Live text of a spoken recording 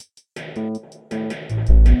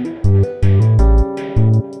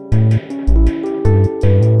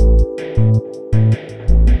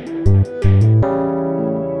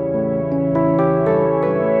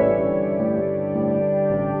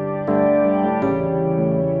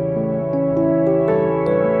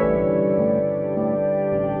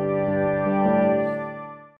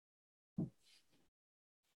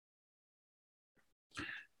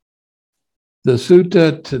The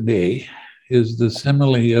sutta today is the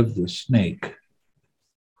simile of the snake.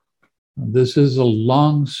 This is a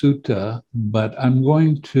long sutta, but I'm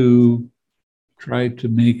going to try to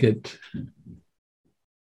make it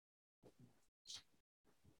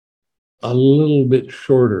a little bit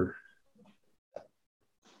shorter.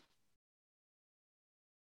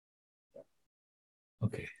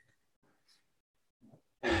 Okay.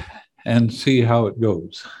 And see how it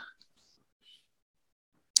goes.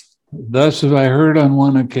 Thus, as I heard on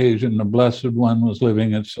one occasion, the Blessed One was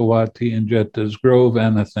living at Savatthi in Jeta's Grove,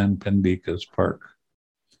 Anathan Pandika's park.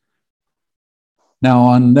 Now,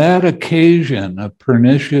 on that occasion, a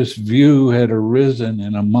pernicious view had arisen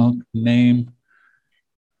in a monk named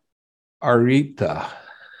Arita,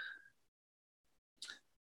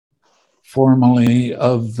 formerly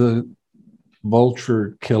of the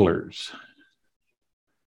vulture killers.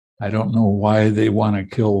 I don't know why they want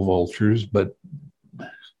to kill vultures, but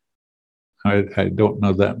I don't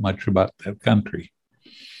know that much about that country.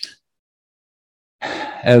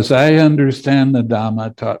 As I understand the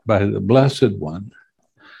Dhamma taught by the Blessed One,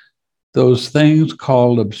 those things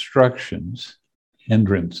called obstructions,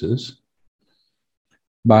 hindrances,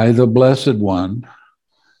 by the Blessed One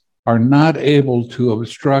are not able to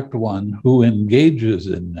obstruct one who engages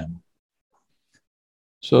in them.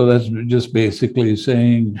 So that's just basically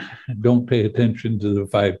saying, don't pay attention to the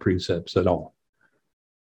 5 precepts at all.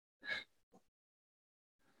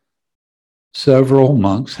 Several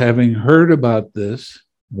monks, having heard about this,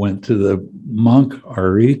 went to the monk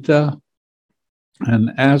Arita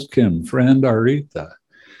and asked him, "Friend Arita,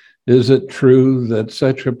 is it true that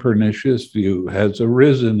such a pernicious view has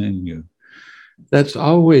arisen in you?" That's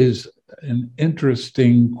always an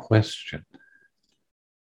interesting question.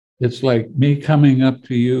 It's like me coming up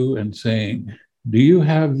to you and saying, "Do you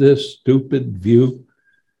have this stupid view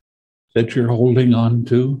that you're holding on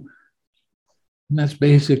to?" And that's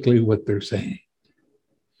basically what they're saying.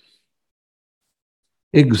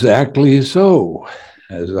 Exactly so.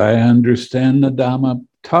 As I understand the Dhamma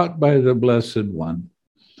taught by the Blessed One,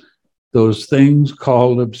 those things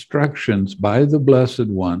called obstructions by the Blessed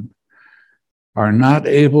One are not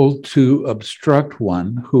able to obstruct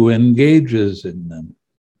one who engages in them.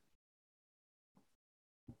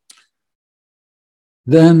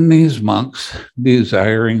 Then these monks,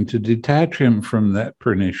 desiring to detach him from that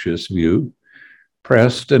pernicious view,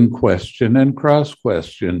 pressed and questioned and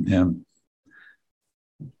cross-questioned him.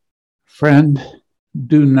 "Friend,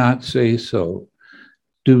 do not say so.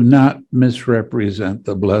 Do not misrepresent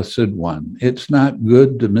the Blessed One. It's not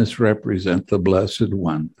good to misrepresent the Blessed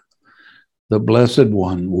One. The Blessed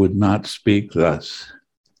One would not speak thus.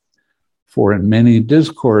 For in many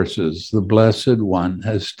discourses, the Blessed One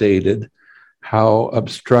has stated how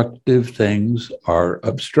obstructive things are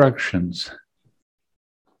obstructions,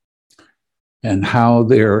 and how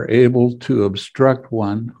they are able to obstruct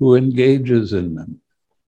one who engages in them.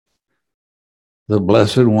 The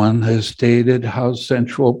Blessed One has stated how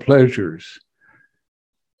sensual pleasures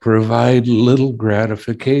provide little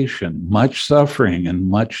gratification, much suffering, and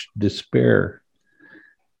much despair,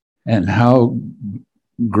 and how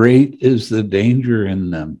great is the danger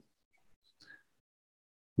in them.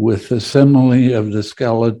 With the simile of the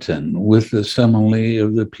skeleton, with the simile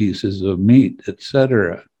of the pieces of meat,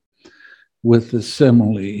 etc., with the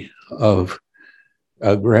simile of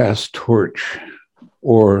a grass torch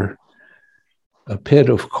or a pit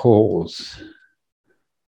of coals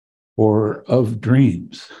or of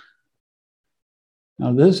dreams."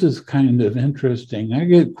 Now, this is kind of interesting. I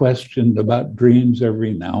get questioned about dreams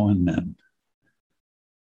every now and then.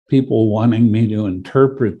 People wanting me to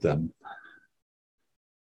interpret them.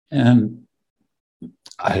 And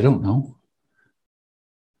I don't know.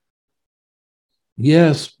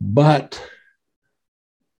 Yes, but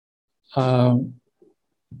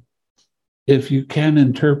if you can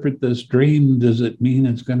interpret this dream, does it mean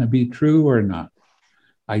it's going to be true or not?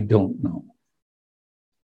 I don't know.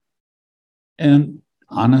 And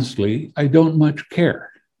honestly, I don't much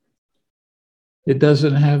care. It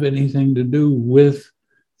doesn't have anything to do with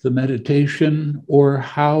the meditation or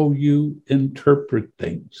how you interpret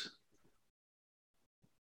things.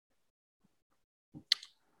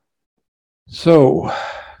 So,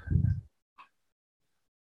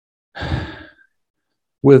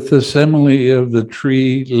 with the simile of the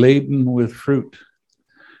tree laden with fruit,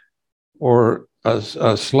 or a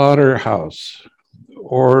slaughterhouse,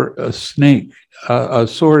 or a snake, a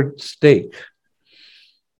sword stake,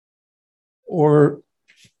 or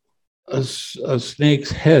a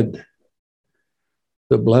snake's head,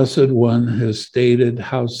 the Blessed One has stated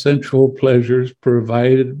how sensual pleasures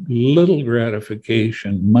provide little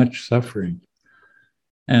gratification, much suffering,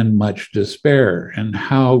 and much despair, and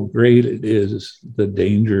how great it is the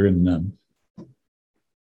danger in them.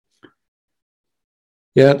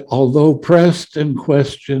 Yet, although pressed and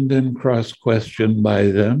questioned and cross-questioned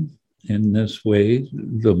by them in this way,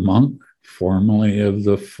 the monk, formerly of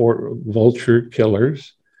the vulture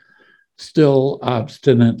killers, still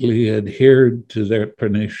obstinately adhered to their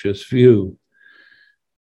pernicious view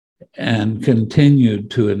and continued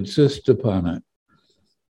to insist upon it.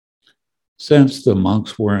 Since the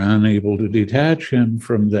monks were unable to detach him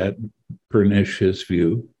from that pernicious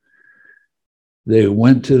view, they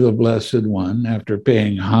went to the Blessed One after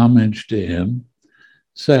paying homage to him,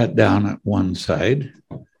 sat down at one side,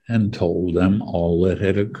 and told them all that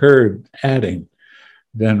had occurred, adding,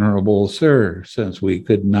 "Venerable Sir, since we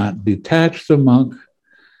could not detach the monk,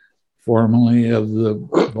 formerly of the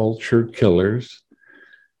vulture killers,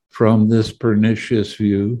 from this pernicious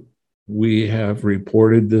view, we have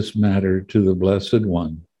reported this matter to the Blessed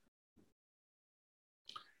One."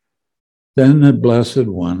 Then the Blessed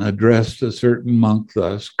One addressed a certain monk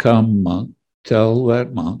thus, "Come, monk, tell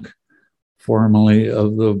that monk, formerly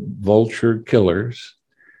of the vulture killers,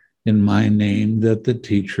 in my name that the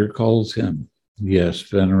teacher calls him." "Yes,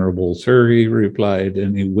 Venerable Sir," he replied,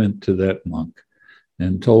 and he went to that monk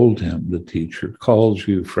and told him, "The teacher calls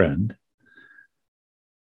you, friend."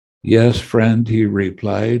 "Yes, friend," he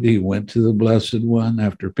replied. He went to the Blessed One,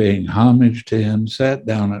 after paying homage to him, sat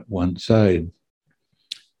down at one side.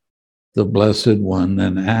 The Blessed One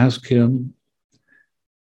then asked him,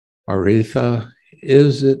 "Aritha,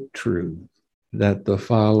 is it true that the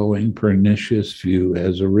following pernicious view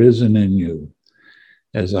has arisen in you?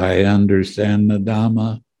 As I understand the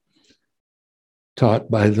Dhamma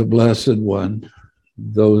taught by the Blessed One,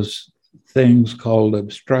 those things called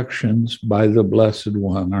obstructions by the Blessed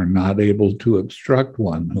One are not able to obstruct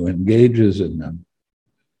one who engages in them."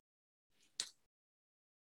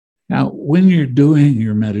 Now, when you're doing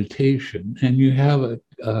your meditation and you have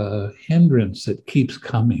a hindrance that keeps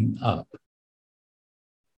coming up,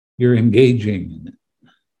 you're engaging in it.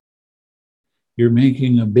 You're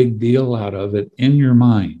making a big deal out of it in your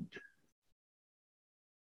mind.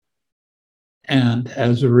 And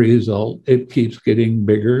as a result, it keeps getting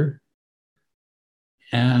bigger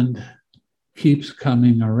and keeps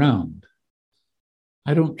coming around.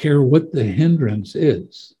 I don't care what the hindrance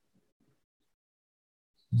is.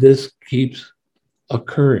 This keeps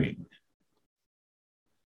occurring.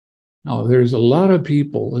 Now, there's a lot of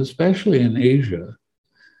people, especially in Asia,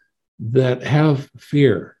 that have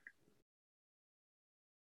fear.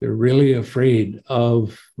 They're really afraid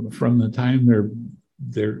of, from the time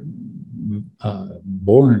they're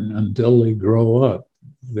born until they grow up.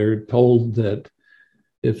 They're told that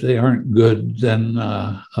if they aren't good, then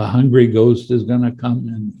a hungry ghost is going to come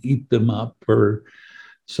and eat them up, or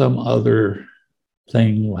some other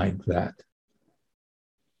thing like that.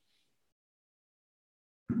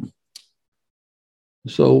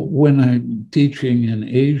 So when I'm teaching in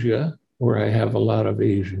Asia, where I have a lot of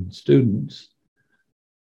Asian students,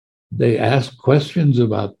 they ask questions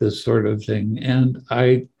about this sort of thing, and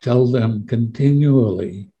I tell them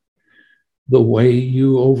continually, the way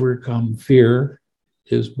you overcome fear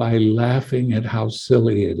is by laughing at how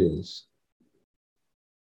silly it is.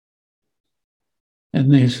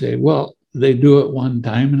 And they say, well, they do it one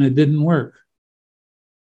time and it didn't work.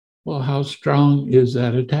 Well, how strong is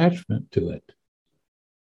that attachment to it?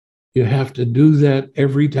 You have to do that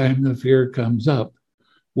every time the fear comes up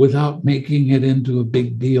without making it into a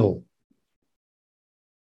big deal.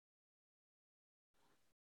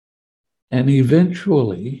 And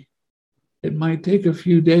eventually, it might take a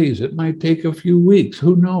few days, it might take a few weeks,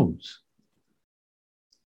 who knows?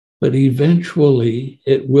 But eventually,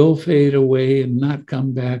 it will fade away and not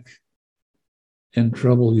come back and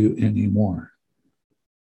trouble you anymore.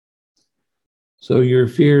 So your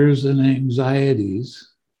fears and anxieties,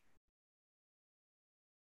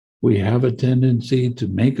 we have a tendency to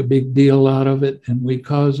make a big deal out of it, and we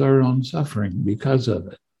cause our own suffering because of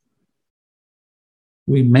it.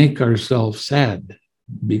 We make ourselves sad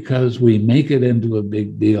because we make it into a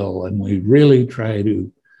big deal, and we really try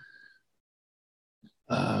to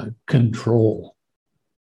control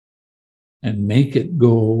and make it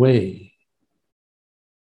go away.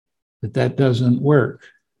 But that doesn't work.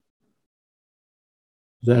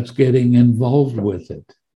 That's getting involved with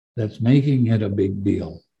it. That's making it a big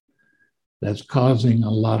deal. That's causing a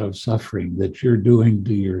lot of suffering that you're doing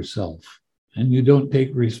to yourself, and you don't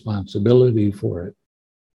take responsibility for it.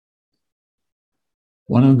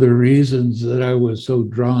 One of the reasons that I was so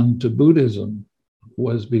drawn to Buddhism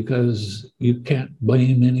was because you can't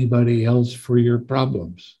blame anybody else for your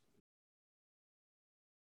problems.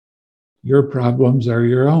 Your problems are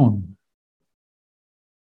your own.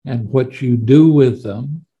 And what you do with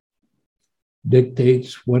them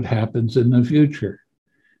dictates what happens in the future.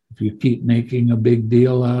 If you keep making a big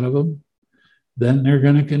deal out of them, then they're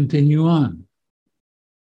going to continue on.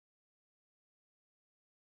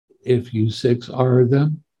 If you 6R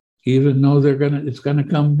them, even though it's going to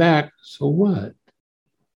come back, so what?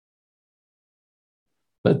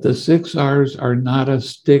 But the 6Rs are not a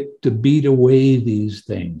stick to beat away these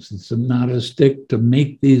things. It's not a stick to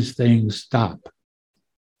make these things stop.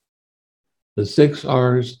 The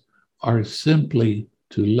 6Rs are simply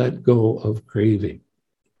to let go of craving.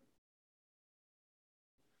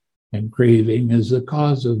 And craving is the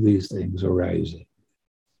cause of these things arising.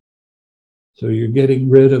 So you're getting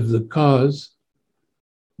rid of the cause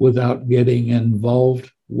without getting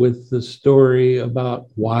involved with the story about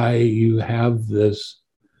why you have this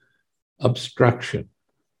obstruction.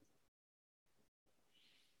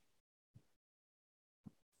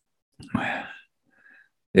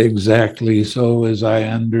 Exactly so as I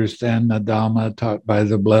understand the Dhamma taught by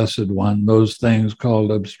the Blessed One, those things called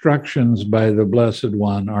obstructions by the Blessed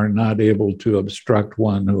One are not able to obstruct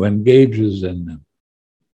one who engages in them.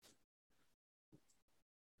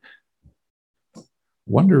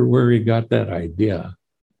 Wonder where he got that idea.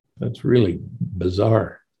 That's really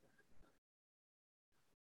bizarre.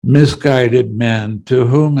 Misguided men, to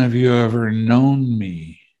whom have you ever known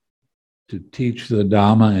me to teach the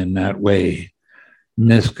Dhamma in that way?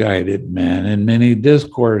 Misguided men. In many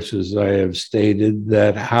discourses, I have stated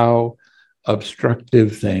that how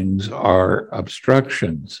obstructive things are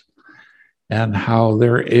obstructions and how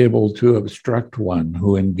they're able to obstruct one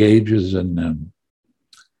who engages in them.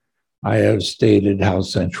 I have stated how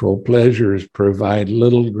sensual pleasures provide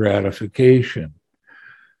little gratification,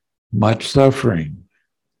 much suffering,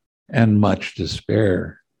 and much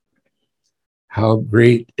despair. How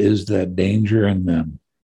great is that danger in them?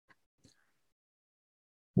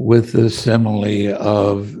 With the simile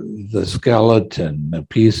of the skeleton, the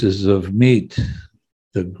pieces of meat,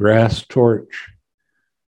 the grass torch,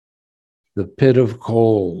 the pit of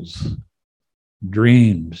coals,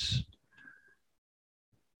 dreams,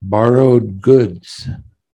 borrowed goods,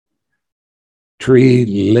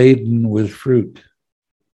 tree laden with fruit,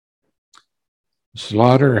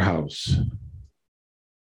 slaughterhouse,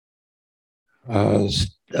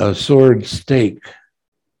 a sword stake,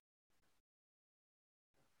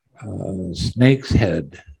 snake's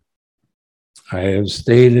head. I have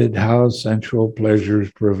stated how sensual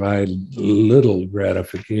pleasures provide little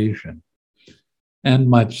gratification and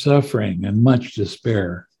much suffering and much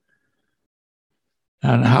despair,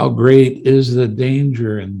 and how great is the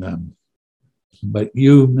danger in them. But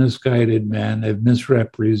you, misguided man, have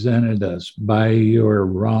misrepresented us by your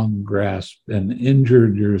wrong grasp and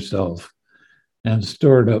injured yourself and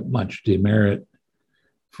stored up much demerit.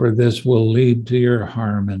 For this will lead to your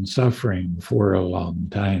harm and suffering for a long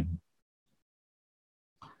time.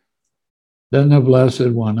 Then the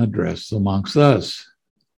Blessed One addressed the monks thus.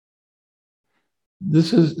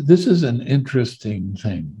 This is an interesting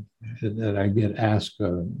thing that I get asked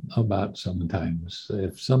about sometimes.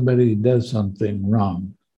 If somebody does something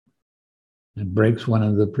wrong and breaks one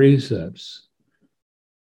of the precepts,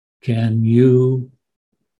 can you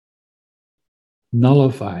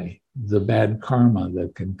nullify the bad karma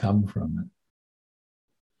that can come from it?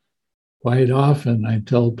 Quite often I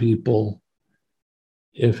tell people,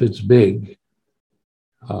 if it's big,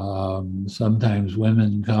 sometimes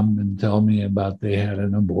women come and tell me about they had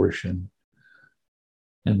an abortion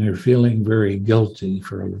and they're feeling very guilty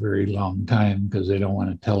for a very long time because they don't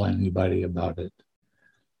want to tell anybody about it.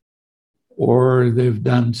 Or they've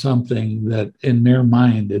done something that in their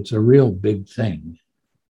mind, it's a real big thing.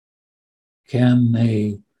 Can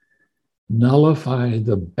they nullify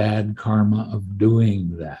the bad karma of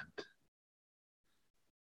doing that?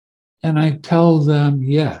 And I tell them,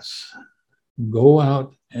 yes, go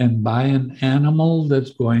out and buy an animal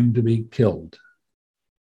that's going to be killed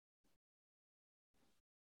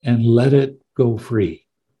and let it go free.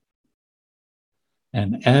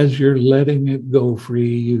 And as you're letting it go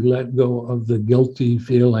free, you let go of the guilty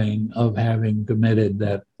feeling of having committed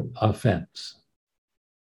that offense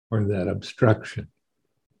or that obstruction.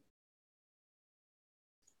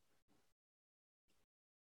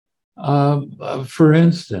 For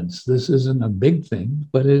instance, this isn't a big thing,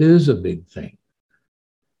 but it is a big thing.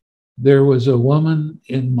 There was a woman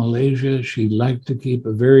in Malaysia, she liked to keep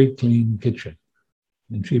a very clean kitchen.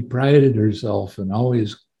 And she prided herself in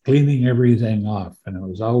always cleaning everything off, and it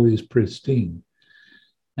was always pristine.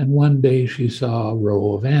 And one day she saw a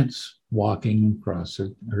row of ants walking across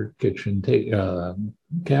her kitchen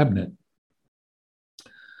cabinet.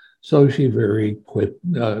 So she very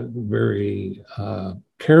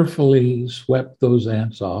carefully swept those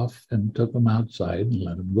ants off and took them outside and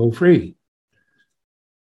let them go free.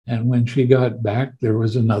 And when she got back, there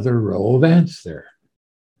was another row of ants there.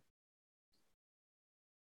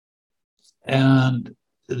 And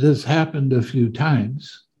this happened a few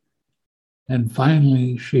times. And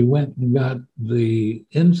finally, she went and got the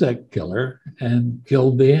insect killer and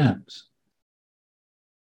killed the ants.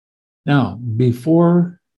 Now,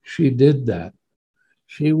 before she did that,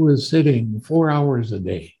 she was sitting 4 hours a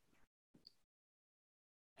day,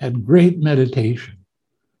 had great meditation,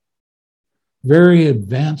 very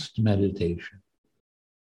advanced meditation.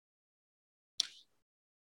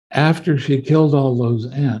 After she killed all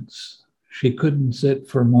those ants, she couldn't sit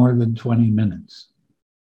for more than 20 minutes.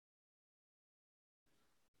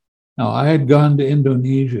 Now, I had gone to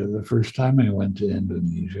Indonesia the first time I went to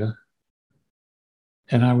Indonesia,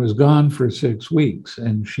 and I was gone for 6 weeks,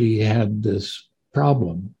 and she had this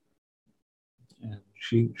problem. And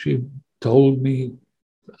she told me,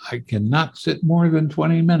 I cannot sit more than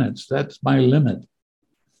 20 minutes. That's my limit.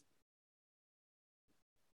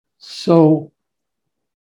 So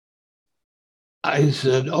I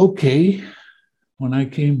said, okay. When I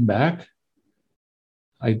came back,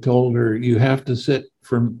 I told her, you have to sit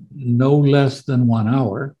for no less than 1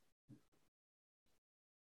 hour.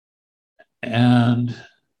 And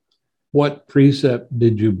what precept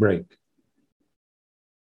did you break?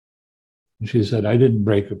 And she said, I didn't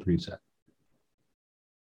break a precept.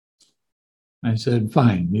 I said,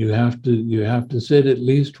 fine, you have to sit at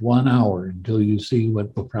least 1 hour until you see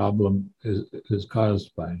what the problem is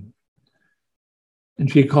caused by.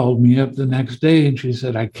 And she called me up the next day and she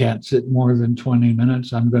said, I can't sit more than 20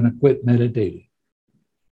 minutes. I'm going to quit meditating.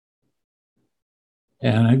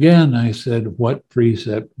 And again, I said, what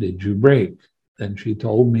precept did you break? Then she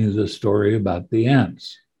told me the story about the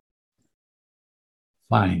ants.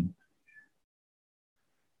 Fine.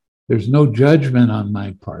 There's no judgment on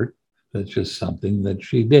my part. That's just something that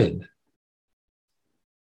she did.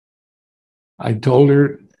 I told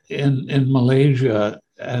her in Malaysia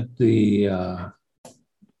at the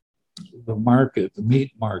market, the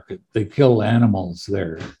meat market, they kill animals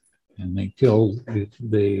there. And they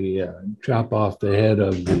chop off the head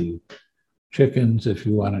of the chickens if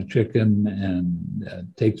you want a chicken, and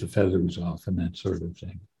take the feathers off and that sort of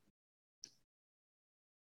thing.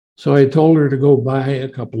 So I told her to go buy a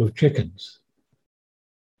couple of chickens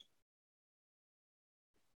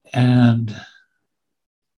and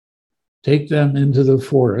take them into the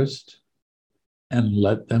forest and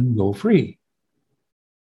let them go free.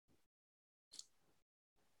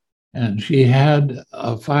 And she had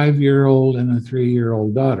a 5-year-old and a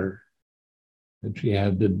 3-year-old daughter that she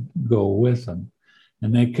had to go with them.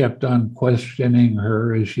 And they kept on questioning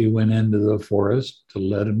her as she went into the forest to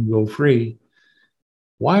let them go free.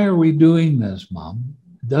 Why are we doing this, Mom?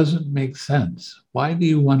 It doesn't make sense. Why do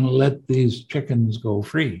you want to let these chickens go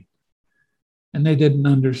free? And they didn't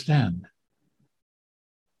understand.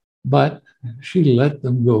 But she let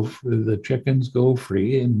them go, the chickens go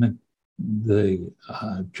free, and the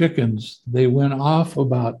chickens, they went off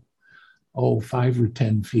about 5 or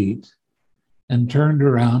 10 feet and turned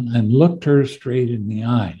around and looked her straight in the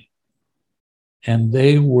eye. And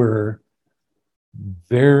they were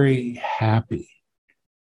very happy.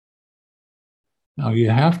 Now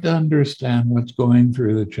you have to understand what's going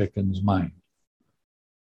through the chicken's mind.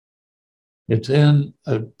 It's in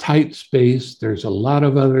a tight space. There's a lot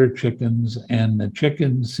of other chickens, and the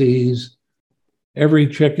chicken sees every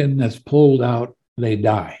chicken that's pulled out, they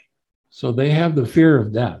die. So they have the fear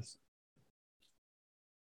of death.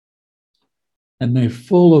 And they're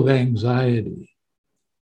full of anxiety.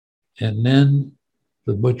 And then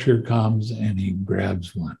the butcher comes and he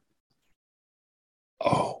grabs one.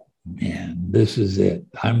 Oh, man, this is it.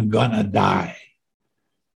 I'm gonna die.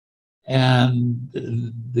 And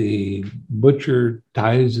the butcher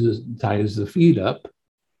ties the feet up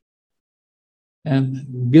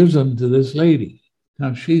and gives them to this lady. Now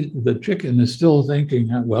the chicken is still thinking,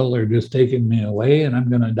 well, they're just taking me away and I'm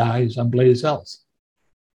going to die someplace else.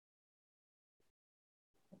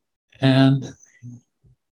 And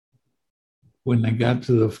when they got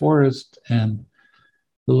to the forest and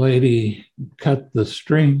the lady cut the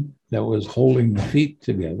string that was holding the feet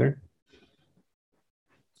together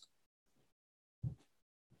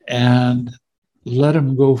and let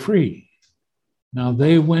them go free. Now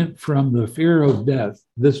they went from the fear of death,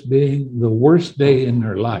 this being the worst day in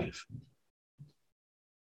their life,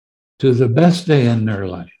 to the best day in their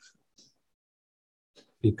life,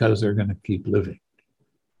 because they're going to keep living.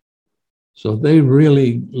 So they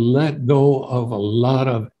really let go of a lot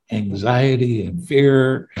of anxiety and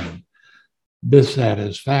fear and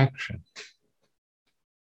dissatisfaction.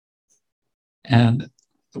 And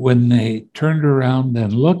when they turned around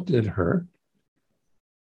and looked at her,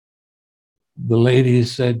 the lady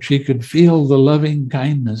said she could feel the loving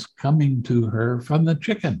kindness coming to her from the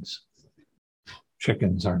chickens.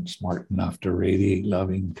 Chickens aren't smart enough to radiate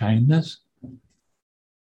loving kindness.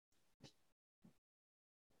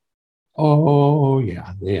 Oh,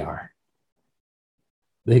 yeah, they are.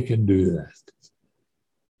 They can do that.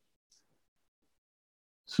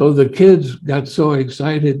 So the kids got so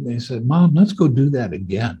excited, and they said, Mom, let's go do that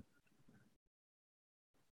again.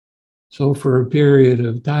 So for a period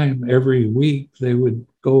of time, every week, they would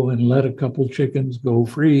go and let a couple chickens go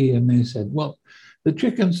free. And they said, well, the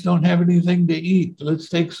chickens don't have anything to eat. Let's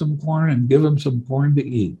take some corn and give them some corn to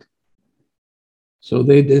eat. So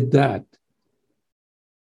they did that.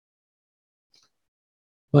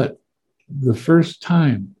 But the first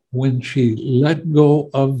time when she let go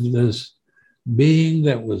of this being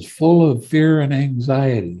that was full of fear and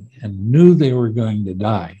anxiety and knew they were going to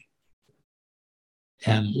die,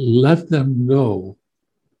 and let them go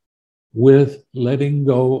with letting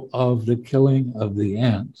go of the killing of the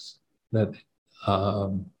ants, that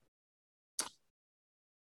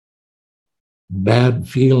bad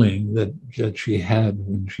feeling that she had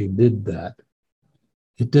when she did that,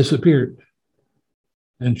 it disappeared.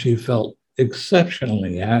 And she felt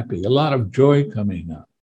exceptionally happy, a lot of joy coming up.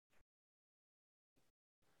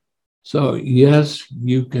 So yes,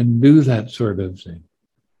 you can do that sort of thing.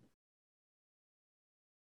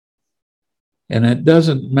 And it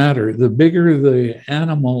doesn't matter. The bigger the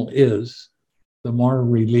animal is, the more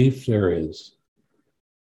relief there is.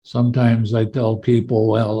 Sometimes I tell people,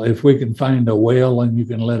 well, if we can find a whale and you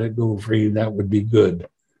can let it go free, that would be good.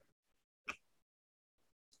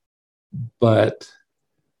 But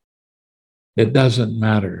it doesn't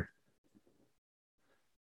matter.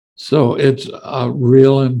 So it's a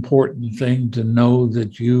real important thing to know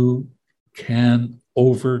that you can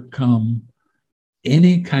overcome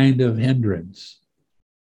any kind of hindrance,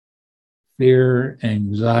 fear,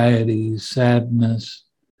 anxiety, sadness.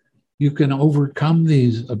 You can overcome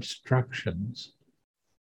these obstructions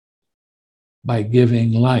by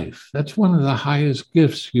giving life. That's one of the highest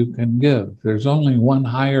gifts you can give. There's only one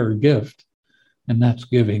higher gift, and that's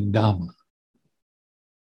giving Dhamma.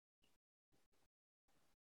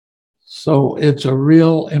 So it's a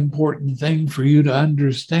real important thing for you to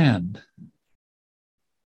understand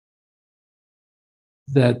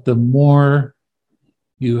that the more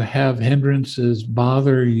you have hindrances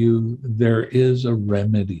bother you, there is a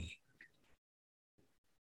remedy.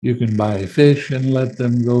 You can buy fish and let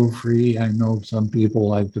them go free. I know some people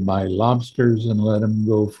like to buy lobsters and let them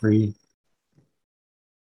go free.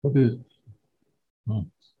 What is it? Oh.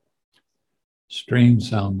 Strange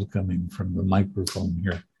sounds coming from the microphone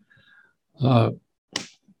here.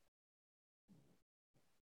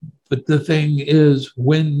 But the thing is,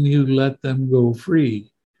 when you let them go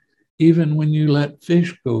free, even when you let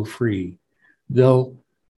fish go free, they'll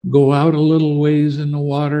go out a little ways in the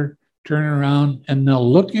water, turn around, and they'll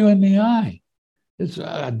look you in the eye. It's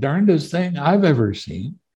the darndest thing I've ever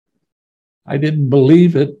seen. I didn't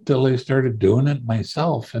believe it till I started doing it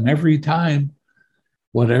myself. And every time,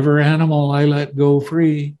 whatever animal I let go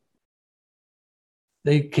free,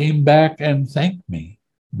 they came back and thanked me,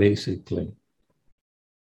 basically.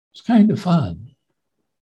 It's kind of fun.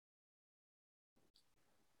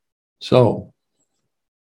 So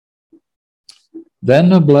then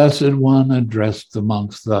the Blessed One addressed the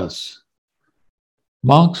monks thus.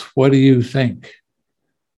 Monks, what do you think?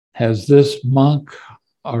 Has this monk,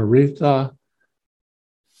 Arita,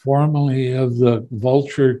 formerly of the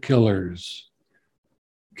vulture killers,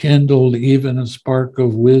 kindled even a spark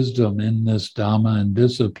of wisdom in this Dhamma and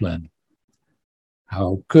discipline?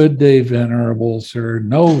 How could they, venerable sir?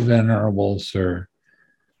 No, venerable sir.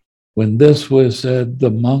 When this was said, the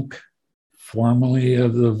monk, formerly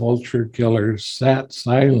of the vulture killers, sat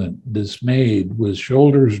silent, dismayed, with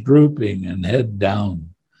shoulders drooping and head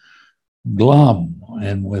down, glum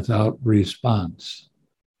and without response.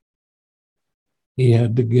 He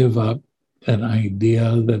had to give up an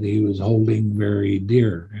idea that he was holding very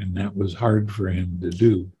dear, and that was hard for him to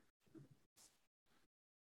do.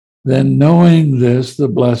 Then, knowing this, the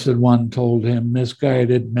Blessed One told him,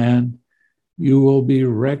 misguided man, you will be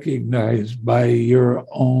recognized by your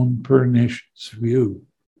own pernicious view.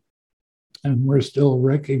 And we're still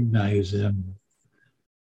recognizing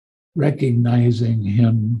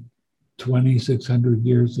him 2,600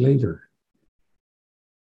 years later.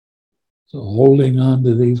 So holding on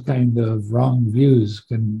to these kind of wrong views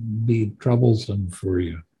can be troublesome for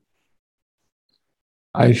you.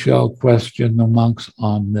 I shall question the monks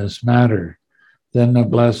on this matter. Then the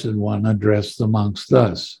Blessed One addressed the monks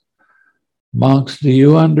thus: Monks, do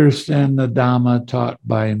you understand the Dhamma taught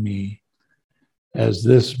by me? As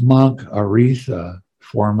this monk, Aritha,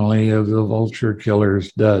 formerly of the vulture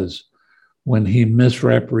killers, does when he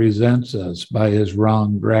misrepresents us by his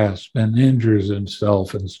wrong grasp and injures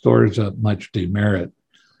himself and stores up much demerit.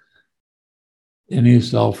 Any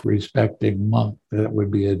self-respecting monk, that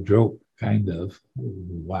would be a joke, kind of.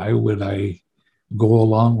 Why would I go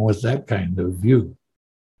along with that kind of view?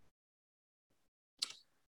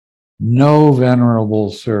 No,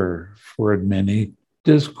 Venerable Sir, for in many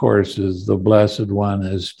discourses the Blessed One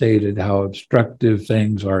has stated how obstructive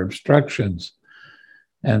things are obstructions,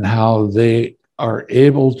 and how they are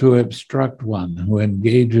able to obstruct one who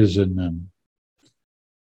engages in them.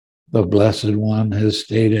 The Blessed One has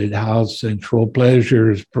stated how sensual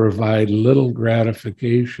pleasures provide little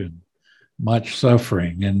gratification, much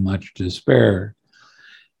suffering, and much despair,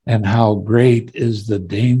 and how great is the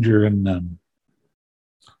danger in them.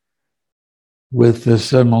 With the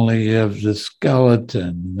simile of the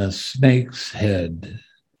skeleton, the snake's head,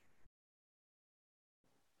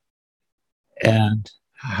 and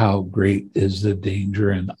how great is the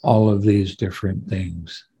danger in all of these different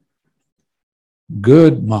things.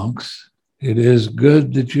 Good monks, it is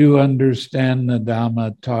good that you understand the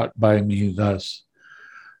Dhamma taught by me thus.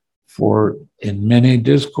 For in many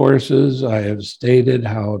discourses I have stated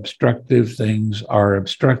how obstructive things are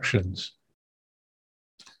obstructions,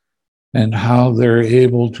 and how they're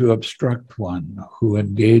able to obstruct one who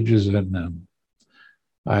engages in them.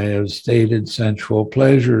 I have stated sensual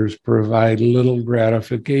pleasures provide little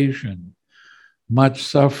gratification, much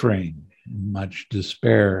suffering, and much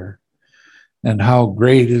despair, and how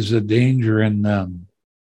great is the danger in them.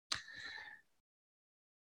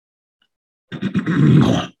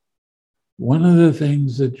 One of the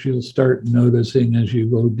things that you'll start noticing as you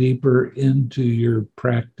go deeper into your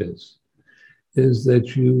practice is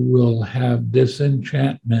that you will have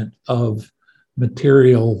disenchantment of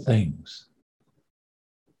material things.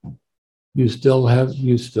 You still have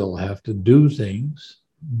to do things,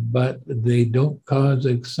 but they don't cause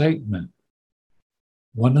excitement.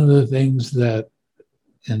 One of the things that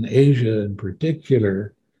in Asia in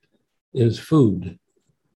particular is food.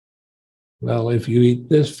 Well, if you eat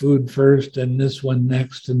this food first and this one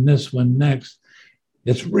next and this one next,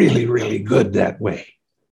 it's really, really good that way.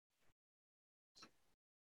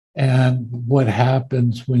 And what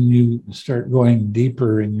happens when you start going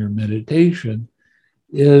deeper in your meditation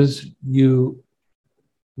is you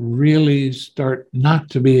really start not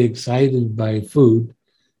to be excited by food.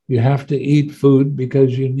 You have to eat food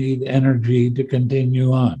because you need energy to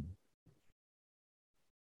continue on.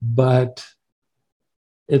 But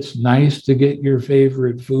it's nice to get your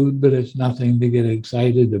favorite food, but it's nothing to get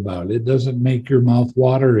excited about. It doesn't make your mouth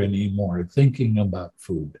water anymore thinking about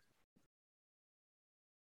food.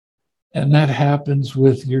 And that happens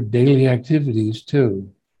with your daily activities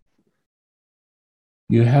too.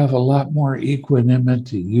 You have a lot more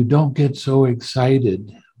equanimity. You don't get so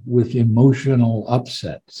excited with emotional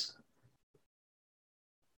upsets.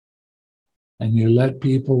 And you let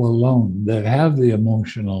people alone that have the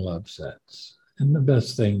emotional upsets. And the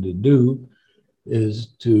best thing to do is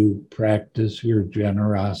to practice your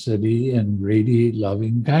generosity and radiate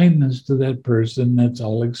loving kindness to that person that's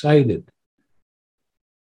all excited,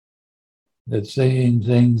 that's saying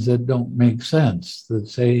things that don't make sense,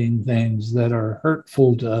 that's saying things that are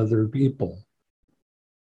hurtful to other people.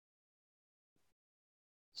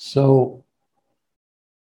 So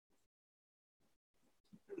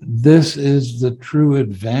this is the true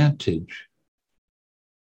advantage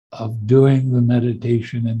of doing the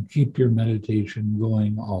meditation, and keep your meditation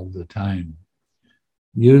going all the time,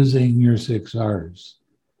 using your 6 R's.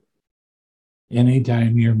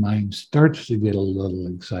 Anytime your mind starts to get a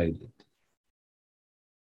little excited.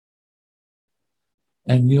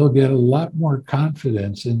 And you'll get a lot more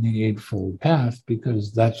confidence in the Eightfold Path,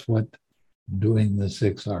 because that's what doing the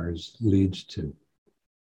 6 R's leads to.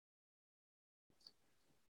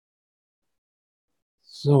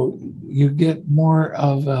 So you get more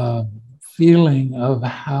of a feeling of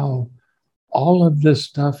how all of this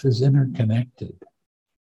stuff is interconnected.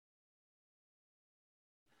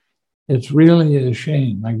 It's really a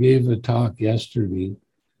shame. I gave a talk yesterday,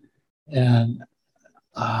 and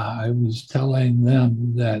I was telling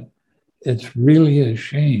them that it's really a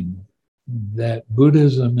shame that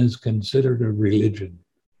Buddhism is considered a religion,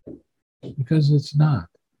 because it's not.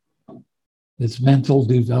 It's mental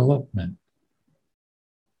development.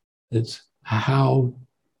 It's how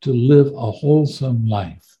to live a wholesome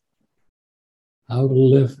life, how to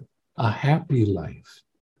live a happy life.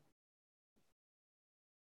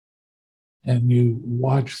 And you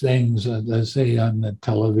watch things, let's say on the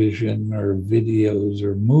television or videos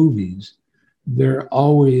or movies, they're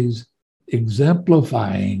always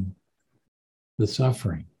exemplifying the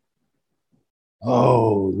suffering.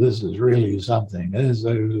 Oh, this is really something. There's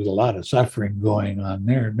a lot of suffering going on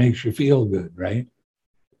there. It makes you feel good, right?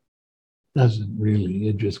 Doesn't really.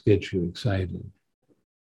 It just gets you excited.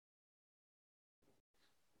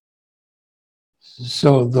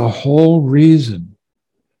 So the whole reason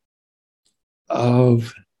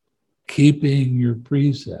of keeping your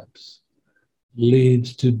precepts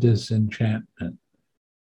leads to disenchantment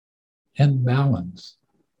and balance.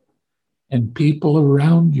 And people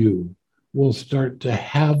around you will start to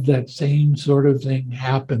have that same sort of thing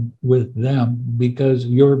happen with them because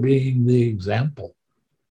you're being the example.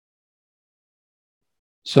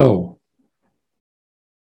 So,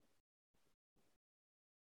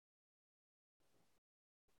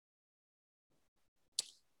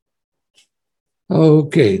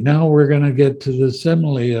 okay, now we're going to get to the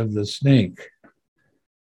simile of the snake.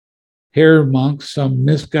 Here, monks, some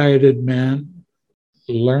misguided men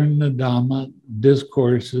learn the Dhamma,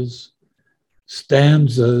 discourses,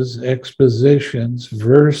 stanzas, expositions,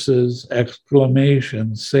 verses,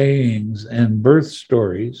 exclamations, sayings, and birth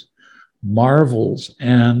stories, marvels,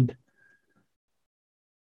 and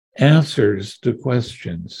answers to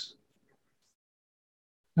questions.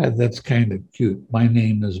 That's kind of cute. My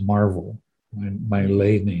name is Marvel, my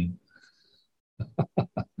lay name.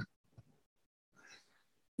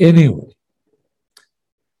 Anyway,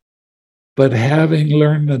 but having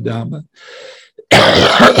learned the Dhamma,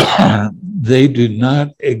 they do not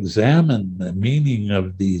examine the meaning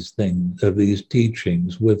of these things, of these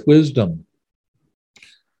teachings with wisdom.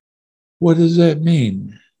 What does that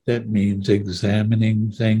mean? That means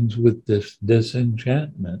examining things with this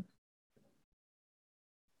disenchantment.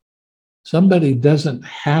 Somebody doesn't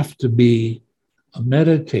have to be a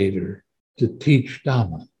meditator to teach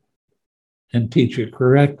Dhamma and teach it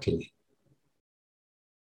correctly.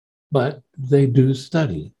 But they do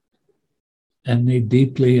study and they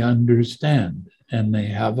deeply understand and they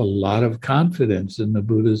have a lot of confidence in the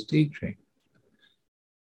Buddha's teaching.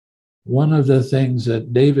 One of the things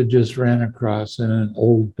that David just ran across in an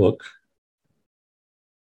old book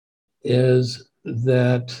is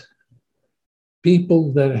that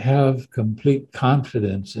people that have complete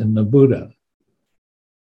confidence in the Buddha,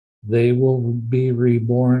 they will be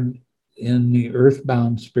reborn in the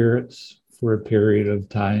earthbound spirits for a period of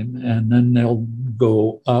time, and then they'll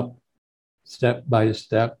go up step by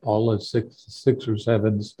step, all the six or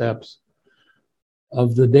seven steps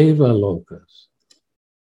of the Deva Lokas.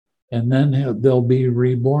 And then they'll be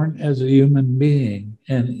reborn as a human being.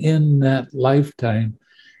 And in that lifetime,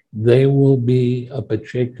 they will be a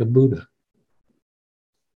Pacceka Buddha.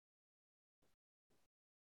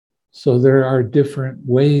 So there are different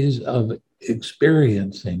ways of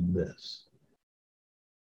experiencing this.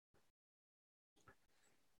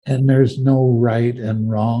 And there's no right and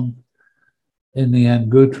wrong. In the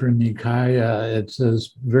Anguttara Nikaya, it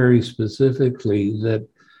says very specifically that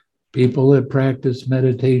people that practice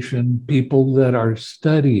meditation, people that are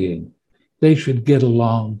studying, they should get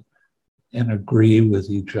along and agree with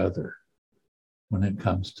each other when it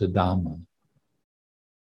comes to Dhamma.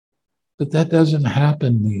 But that doesn't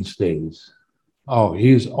happen these days. Oh,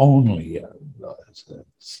 he's only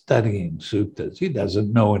studying suttas. He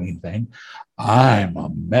doesn't know anything. I'm a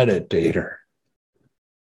meditator.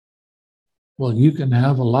 Well, you can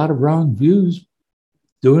have a lot of wrong views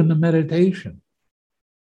doing the meditation.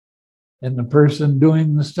 And the person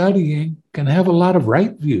doing the studying can have a lot of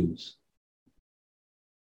right views.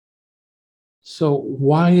 So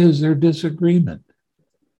why is there disagreement?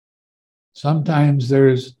 Sometimes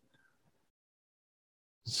there's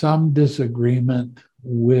some disagreement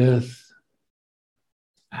with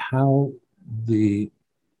how the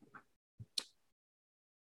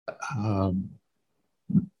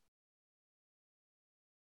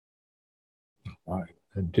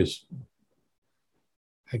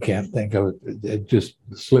I can't think of it. It just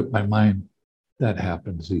slipped my mind. That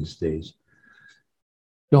happens these days.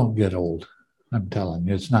 Don't get old. I'm telling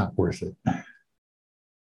you, it's not worth it.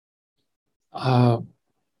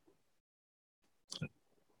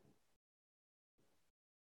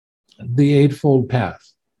 The Eightfold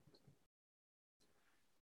Path.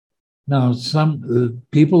 Now, some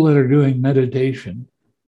people that are doing meditation,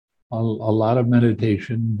 a lot of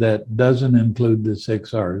meditation that doesn't include the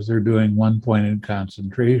 6 R's, they're doing one-pointed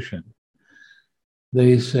concentration.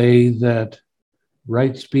 They say that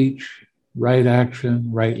right speech, right action,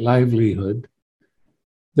 right livelihood,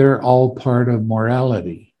 they're all part of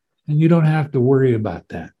morality. And you don't have to worry about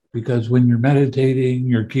that because when you're meditating,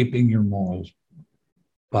 you're keeping your morals.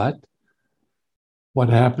 But what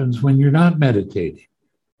happens when you're not meditating?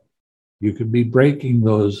 You could be breaking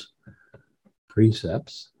those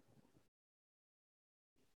precepts.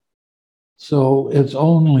 So it's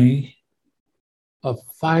only a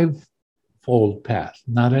five-fold path,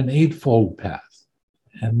 not an eightfold path.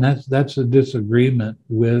 And that's a disagreement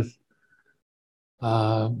with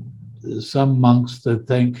some monks that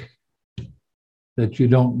think that you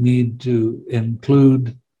don't need to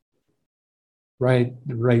include right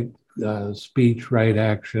speech, right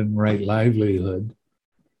action, right livelihood.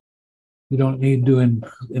 You don't need to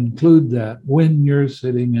include that when you're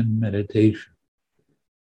sitting in meditation.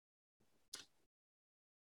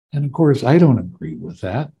 And of course, I don't agree with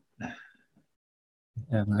that.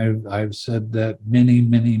 And I've said that many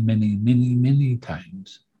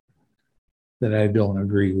times that I don't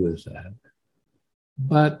agree with that.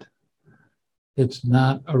 But it's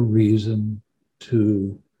not a reason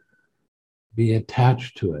to be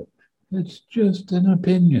attached to it. It's just an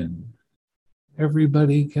opinion.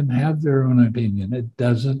 Everybody can have their own opinion. It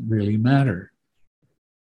doesn't really matter.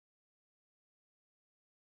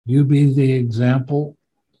 You be the example,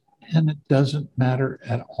 and it doesn't matter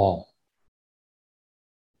at all.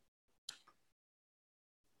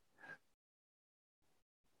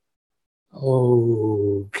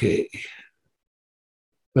 Okay.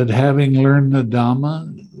 But having learned the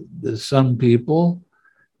Dhamma, some people,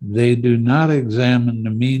 they do not examine the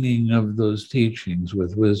meaning of those teachings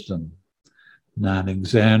with wisdom. Not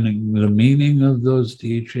examining the meaning of those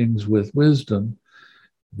teachings with wisdom,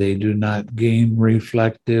 they do not gain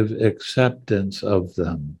reflective acceptance of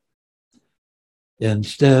them.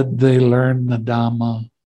 Instead, they learn the Dhamma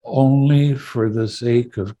only for the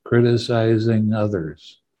sake of criticizing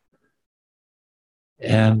others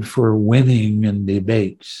and for winning in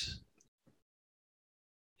debates.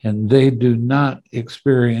 And they do not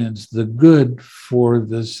experience the good for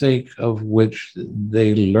the sake of which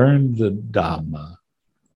they learned the Dhamma.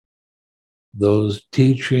 Those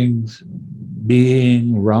teachings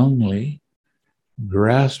being wrongly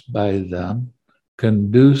grasped by them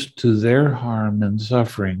conduce to their harm and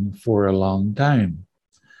suffering for a long time.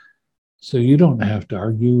 So you don't have to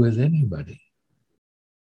argue with anybody.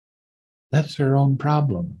 That's their own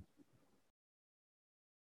problem.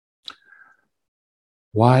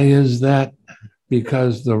 Why is that?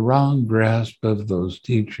 Because the wrong grasp of those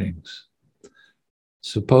teachings.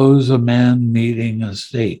 Suppose a man meeting a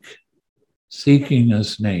snake, seeking a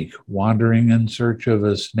snake, wandering in search of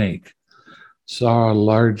a snake, saw a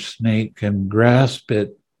large snake and grasp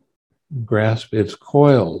its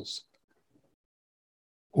coils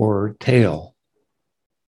or tail.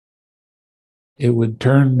 It would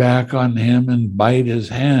turn back on him and bite his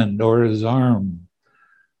hand or his arm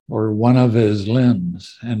or one of his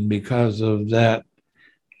limbs. And because of that,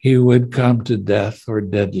 he would come to death or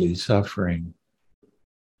deadly suffering.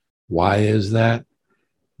 Why is that?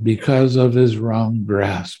 Because of his wrong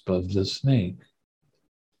grasp of the snake.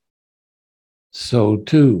 So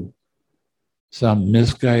too, some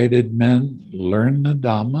misguided men learn the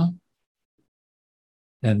Dhamma,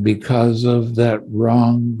 and because of that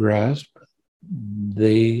wrong grasp,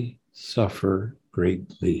 they suffer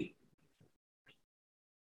greatly.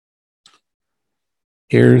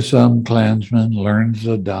 Here some clansman learns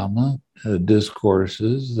the Dhamma, the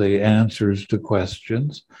discourses, the answers to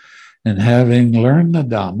questions, and having learned the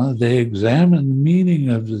Dhamma, they examine the meaning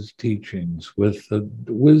of his teachings with the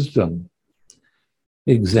wisdom.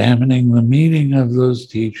 Examining the meaning of those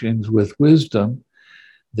teachings with wisdom,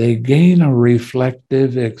 they gain a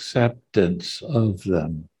reflective acceptance of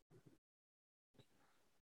them.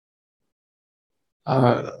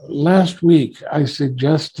 Last week, I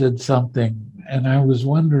suggested something, and I was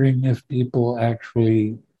wondering if people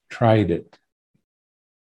actually tried it.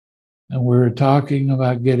 And we were talking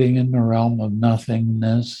about getting in the realm of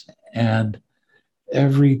nothingness, and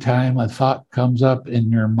every time a thought comes up in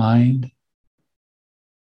your mind,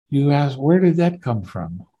 you ask, where did that come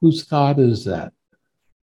from? Whose thought is that?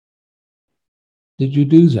 Did you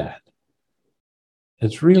do that?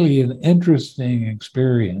 It's really an interesting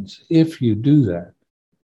experience if you do that.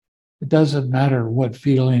 It doesn't matter what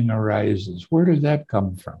feeling arises. Where did that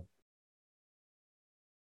come from?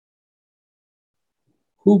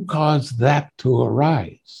 Who caused that to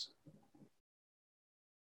arise?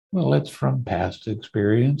 Well, it's from past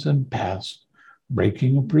experience and past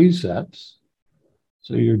breaking of precepts.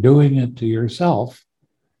 So you're doing it to yourself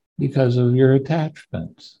because of your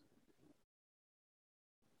attachments.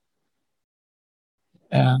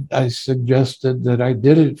 And I suggested that I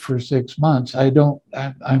did it for 6 months.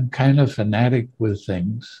 I'm kind of fanatic with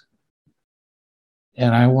things.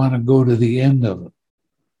 and I want to go to the end of it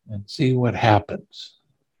and see what happens.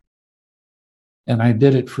 And I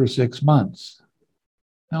did it for 6 months.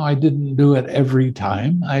 Now, I didn't do it every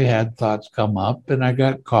time. I had thoughts come up and I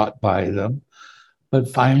got caught by them. But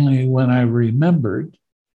finally, when I remembered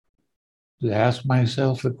to ask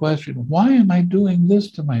myself the question, why am I doing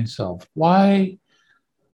this to myself? Why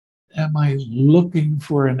am I looking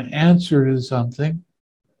for an answer to something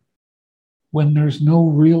when there's no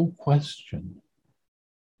real question?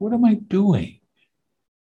 What am I doing?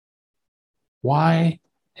 Why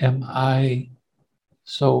am I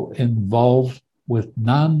so involved with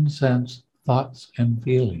nonsense thoughts and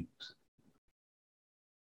feelings?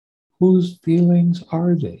 Whose feelings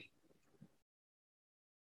are they?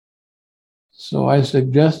 So I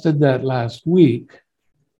suggested that last week.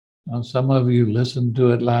 Now, some of you listened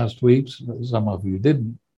to it last week, some of you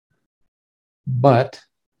didn't. But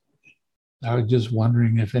I was just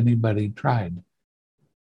wondering if anybody tried.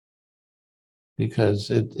 Because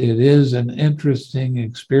it is an interesting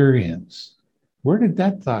experience. Where did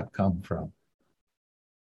that thought come from?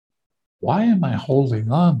 Why am I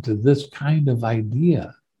holding on to this kind of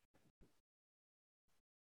idea?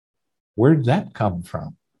 Where'd that come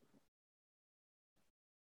from?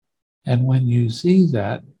 And when you see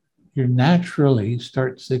that, you naturally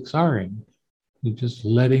start 6Ring. You're just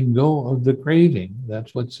letting go of the craving.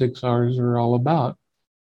 That's what 6Rs are all about.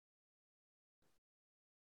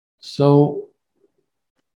 So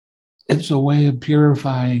it's a way of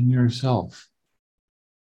purifying yourself.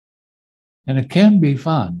 And it can be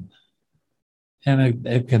fun. And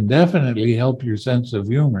it can definitely help your sense of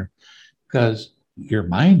humor because your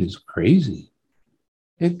mind is crazy.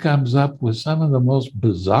 It comes up with some of the most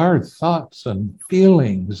bizarre thoughts and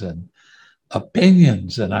feelings and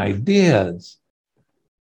opinions and ideas.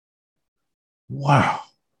 Wow.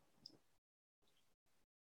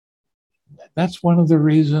 That's one of the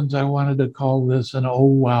reasons I wanted to call this an oh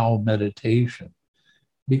wow meditation,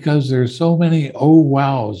 because there's so many oh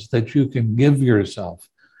wows that you can give yourself.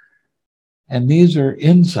 And these are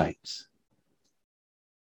insights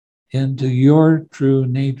into your true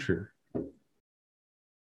nature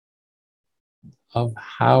of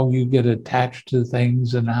how you get attached to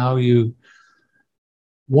things and how you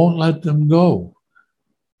won't let them go.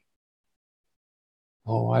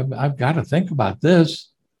 Oh, I've got to think about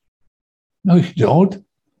this. No, you don't.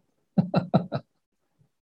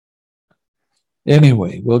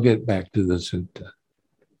 Anyway, we'll get back to the sutta.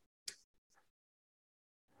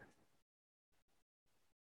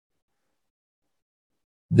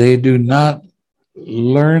 They do not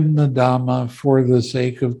learn the Dhamma for the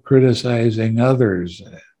sake of criticizing others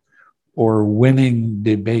or winning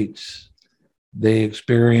debates. They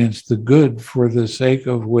experience the good for the sake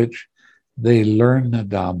of which they learn the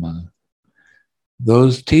Dhamma.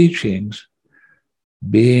 Those teachings,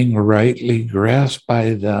 being rightly grasped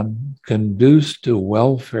by them, conduce to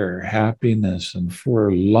welfare, happiness, and for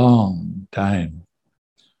a long time.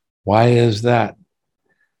 Why is that?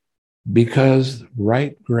 Because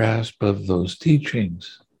right grasp of those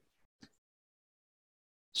teachings.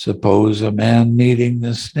 Suppose a man meeting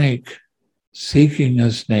the snake, seeking a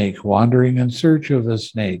snake, wandering in search of a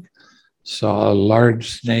snake, saw a large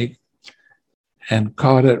snake and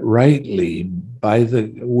caught it rightly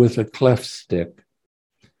with a cleft stick,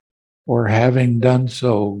 or having done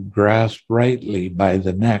so, grasped rightly by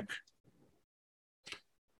the neck.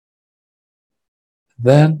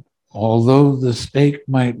 Then, although the snake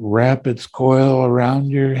might wrap its coil around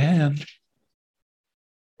your hand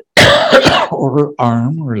or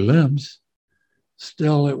arm or limbs,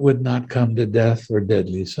 still it would not come to death or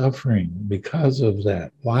deadly suffering because of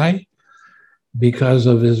that. Why? Because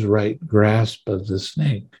of his right grasp of the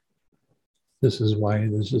snake. This is why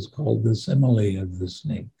this is called the simile of the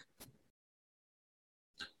snake.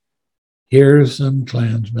 Here some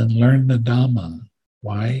clansmen learn the Dhamma.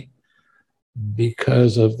 Why?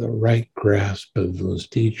 Because of the right grasp of those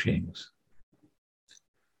teachings.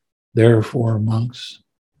 Therefore, monks,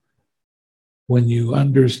 when you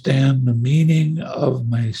understand the meaning of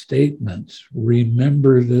my statements,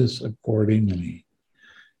 remember this accordingly.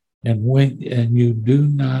 And when you do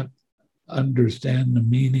not understand the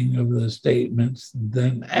meaning of the statements,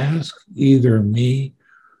 then ask me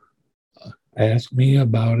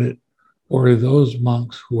about it, or those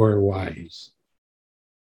monks who are wise.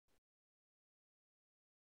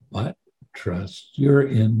 But trust your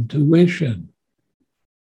intuition.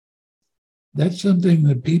 That's something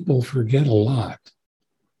that people forget a lot.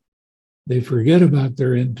 They forget about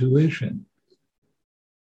their intuition.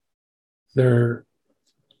 Their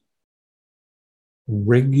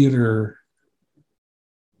regular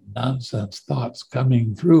nonsense thoughts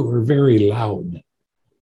coming through are very loud.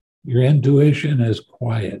 Your intuition is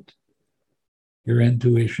quiet. Your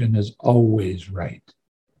intuition is always right.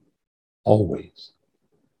 Always.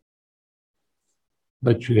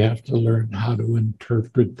 But you have to learn how to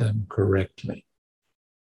interpret them correctly.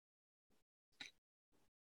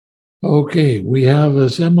 Okay, we have a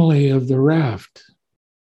simile of the raft.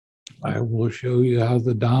 I will show you how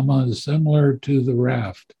the Dhamma is similar to the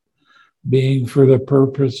raft, being for the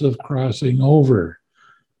purpose of crossing over,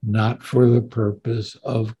 not for the purpose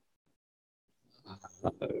of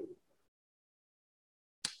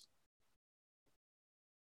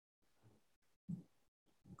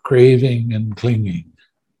craving and clinging.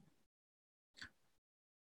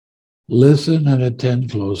 Listen and attend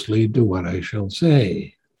closely to what I shall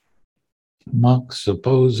say. Monks,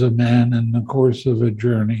 suppose a man in the course of a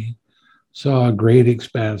journey saw a great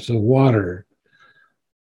expanse of water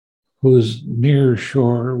whose near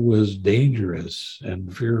shore was dangerous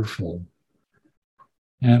and fearful,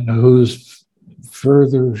 and whose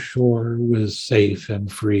further shore was safe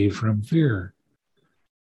and free from fear.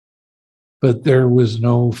 But there was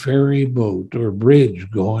no ferry boat or bridge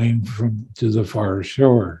going to the far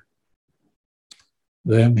shore.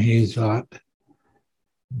 Then he thought,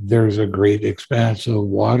 there's a great expanse of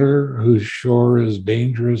water whose shore is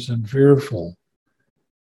dangerous and fearful,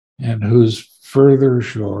 and whose further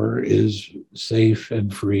shore is safe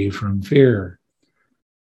and free from fear.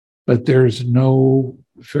 But there's no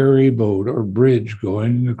ferry boat or bridge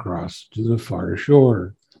going across to the far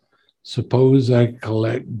shore. Suppose I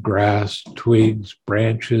collect grass, twigs,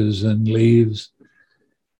 branches, and leaves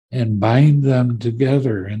and bind them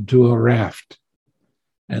together into a raft.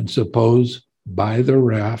 And suppose by the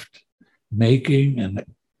raft, making an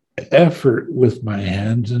effort with my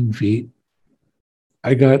hands and feet,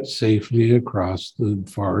 I got safely across the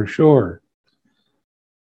far shore.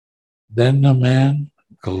 Then the man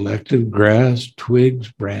collected grass,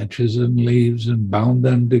 twigs, branches, and leaves and bound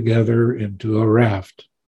them together into a raft.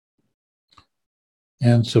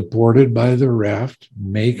 And supported by the raft,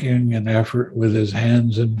 making an effort with his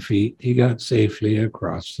hands and feet, he got safely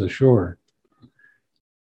across the shore.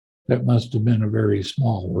 That must have been a very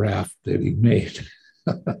small raft that he made.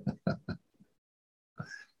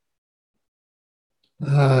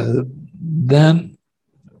 Then,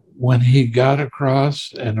 when he got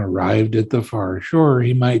across and arrived at the far shore,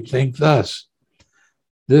 he might think thus,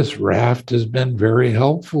 this raft has been very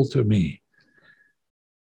helpful to me.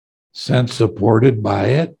 Since supported by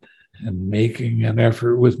it and making an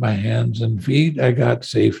effort with my hands and feet, I got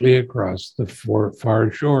safely across the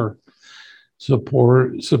far shore.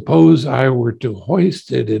 Suppose I were to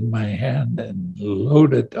hoist it in my hand and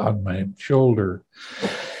load it on my shoulder.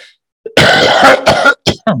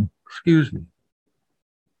 Excuse me.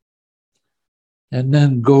 And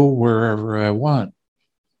then go wherever I want.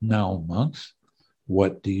 Now, monks,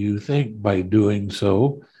 what do you think? By doing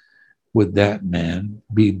so, would that man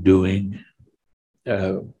be doing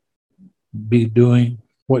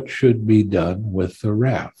what should be done with the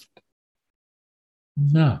raft?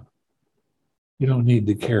 No. You don't need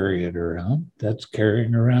to carry it around. That's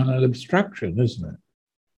carrying around an obstruction, isn't it?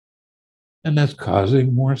 And that's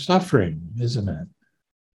causing more suffering, isn't it?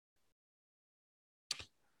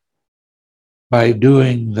 By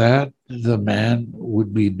doing that, the man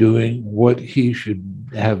would be doing what he should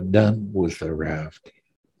have done with the raft.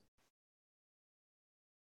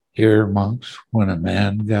 Here, monks, when a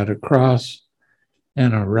man got across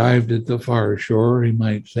and arrived at the far shore, he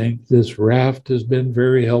might think, this raft has been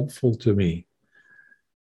very helpful to me.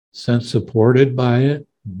 Since supported by it,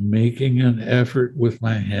 making an effort with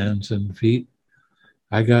my hands and feet,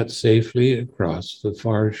 I got safely across the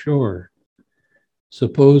far shore.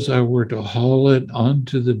 Suppose I were to haul it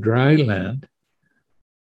onto the dry land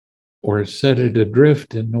or set it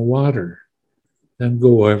adrift in the water, then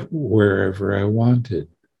go wherever I wanted.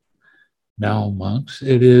 Now, monks,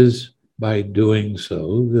 it is by doing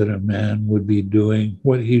so that a man would be doing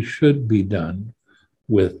what he should be done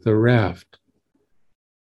with the raft.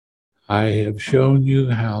 I have shown you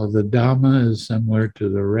how the Dhamma is similar to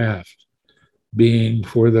the raft, being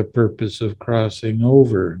for the purpose of crossing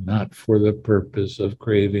over, not for the purpose of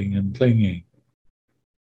craving and clinging.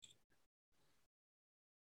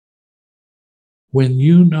 When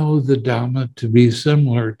you know the Dhamma to be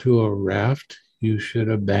similar to a raft, you should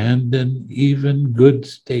abandon even good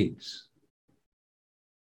states.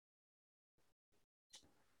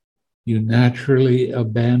 You naturally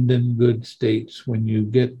abandon good states when you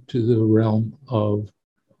get to the realm of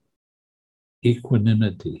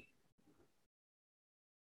equanimity.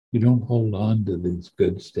 You don't hold on to these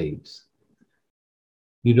good states.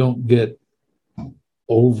 You don't get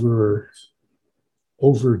over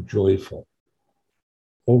joyful,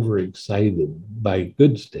 overexcited by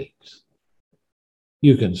good states.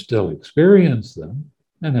 You can still experience them,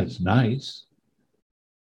 and it's nice,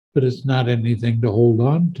 but it's not anything to hold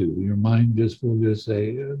on to. Your mind will just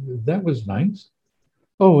say, that was nice.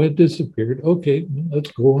 Oh, it disappeared. Okay,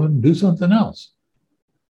 let's go on and do something else.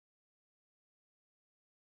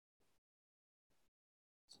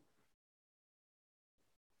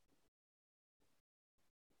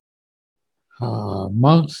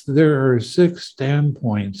 Monks, there are 6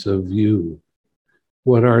 standpoints of view.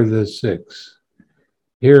 What are the 6?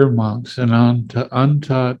 Here, monks, an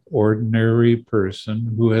untaught ordinary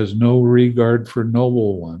person who has no regard for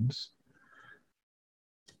noble ones.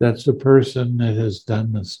 That's a person that has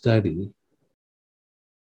done the study,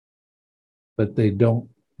 but they don't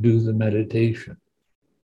do the meditation.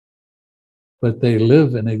 But they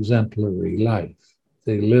live an exemplary life.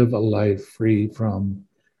 They live a life free from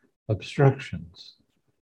obstructions.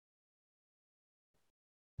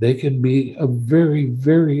 They can be a very,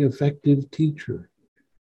 very effective teacher.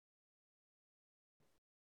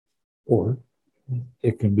 Or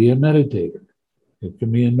it can be a meditator. It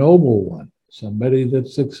can be a noble one, somebody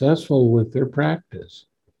that's successful with their practice.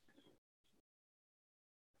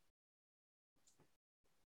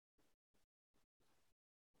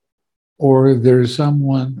 Or there's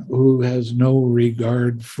someone who has no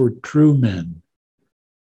regard for true men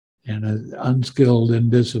and is unskilled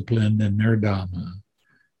and disciplined in their Dhamma,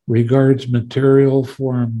 regards material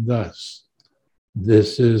form thus: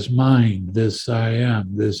 this is mine, this I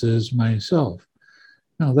am, this is myself.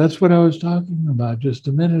 Now, that's what I was talking about just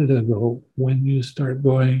a minute ago when you start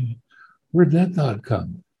going, where'd that thought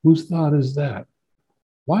come? Whose thought is that?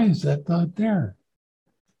 Why is that thought there?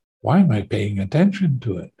 Why am I paying attention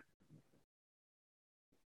to it?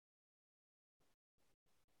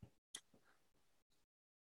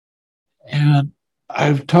 And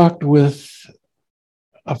I've talked with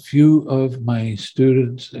a few of my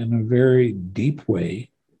students in a very deep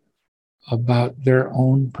way about their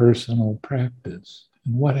own personal practice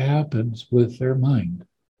and what happens with their mind.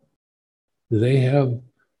 Do they have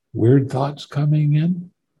weird thoughts coming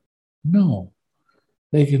in? No.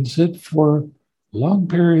 They can sit for long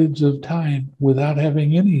periods of time without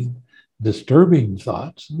having any disturbing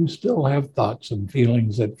thoughts. We still have thoughts and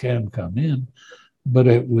feelings that can come in, but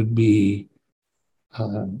it would be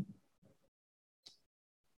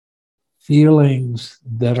feelings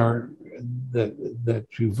that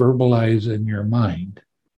you verbalize in your mind.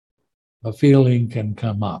 A feeling can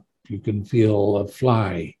come up. You can feel a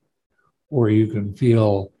fly, or you can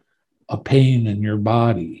feel a pain in your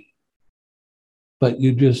body, but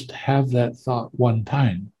you just have that thought one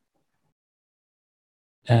time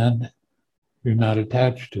and you're not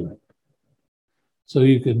attached to it. So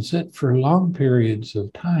you can sit for long periods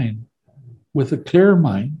of time with a clear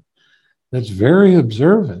mind that's very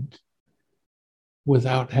observant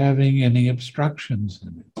without having any obstructions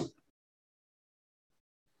in it.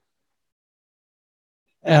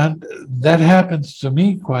 And that happens to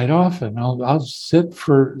me quite often. I'll sit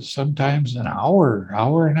for sometimes an hour,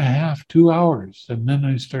 hour and a half, 2 hours, and then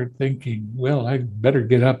I start thinking, well, I better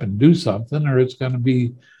get up and do something or it's going to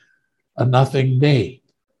be a nothing day.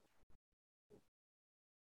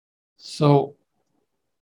 So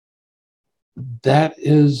that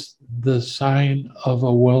is the sign of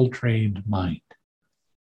a well-trained mind.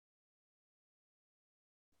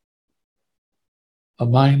 A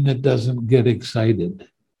mind that doesn't get excited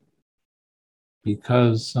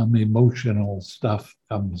because some emotional stuff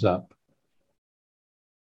comes up.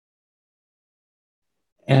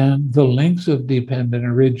 And the links of dependent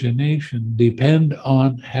origination depend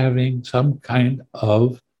on having some kind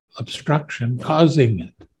of obstruction causing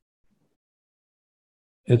it.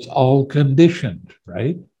 It's all conditioned,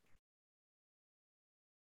 right?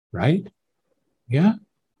 Right? Yeah.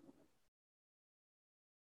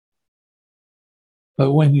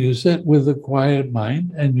 But when you sit with a quiet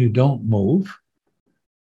mind and you don't move,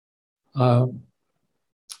 I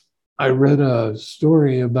read a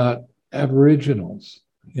story about Aboriginals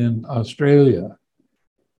in Australia.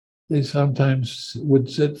 They sometimes would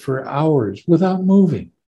sit for hours without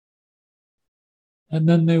moving. And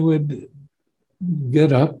then they would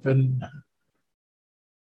get up and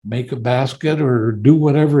make a basket or do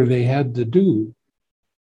whatever they had to do.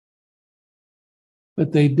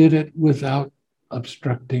 But they did it without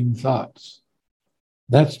obstructing thoughts.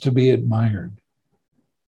 That's to be admired.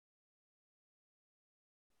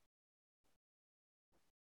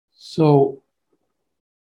 So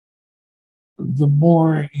the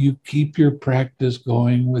more you keep your practice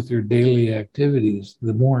going with your daily activities,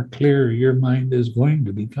 the more clear your mind is going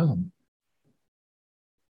to become.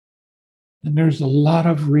 And there's a lot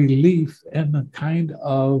of relief and a kind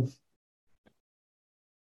of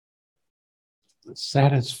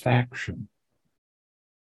satisfaction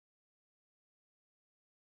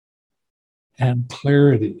and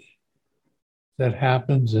clarity that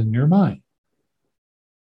happens in your mind.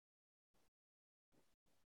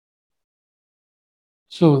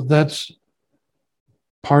 So that's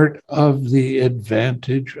part of the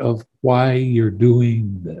advantage of why you're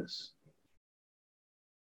doing this.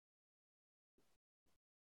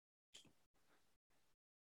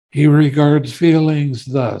 He regards feelings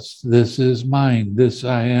thus: this is mine, this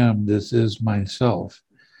I am, this is myself.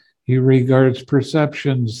 He regards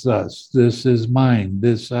perceptions thus: this is mine,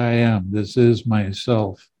 this I am, this is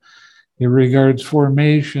myself. He regards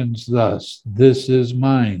formations thus: this is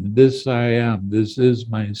mine, this I am, this is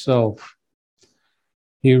myself.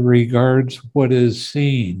 He regards what is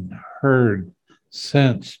seen, heard,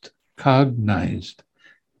 sensed, cognized,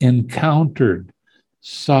 encountered,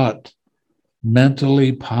 sought,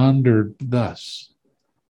 mentally pondered thus: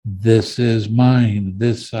 this is mine,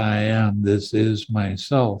 this I am, this is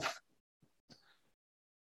myself.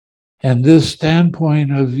 And this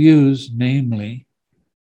standpoint of views, namely,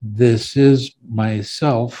 this is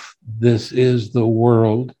myself, this is the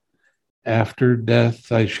world, after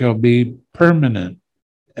death I shall be permanent,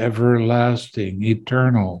 everlasting,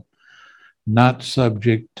 eternal, not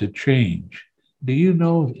subject to change. Do you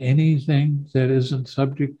know of anything that isn't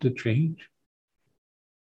subject to change?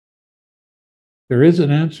 There is an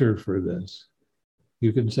answer for this.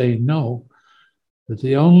 You can say no, but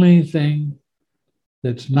the only thing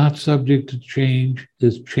that's not subject to change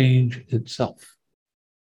is change itself.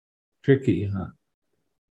 Tricky, huh?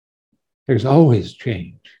 There's always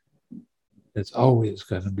change. It's always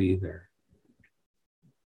going to be there.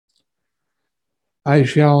 I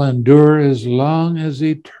shall endure as long as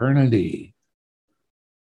eternity.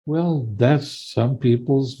 Well, that's some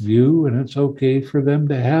people's view, and it's okay for them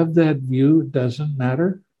to have that view. It doesn't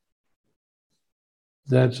matter.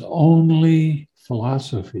 That's only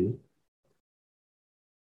philosophy.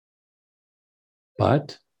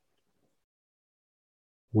 But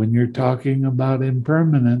when you're talking about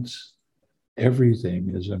impermanence,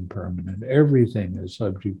 everything is impermanent. Everything is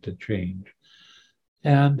subject to change.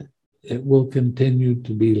 And it will continue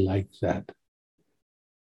to be like that.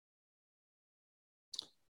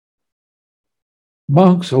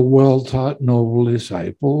 Monk's a well-taught noble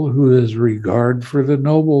disciple who has regard for the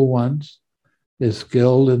noble ones, is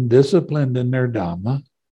skilled and disciplined in their Dhamma,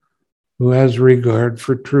 who has regard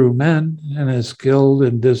for true men and is skilled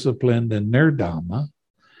and disciplined in their Dhamma,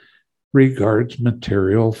 regards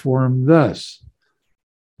material form thus: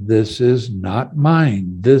 this is not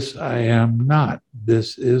mine, this I am not,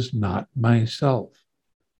 this is not myself.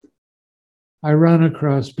 I run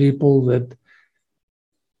across people that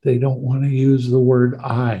they don't want to use the word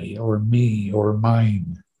I or me or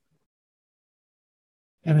mine.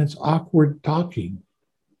 And it's awkward talking.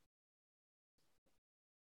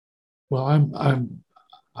 Well,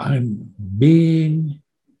 I'm being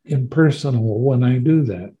impersonal when I do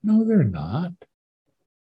that. No, they're not.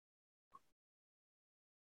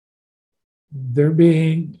 They're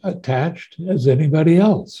being attached as anybody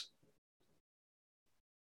else.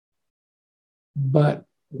 But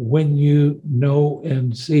when you know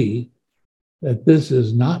and see that this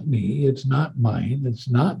is not me, it's not mine, it's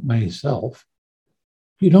not myself,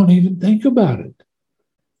 you don't even think about it.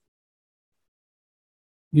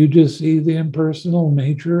 You just see the impersonal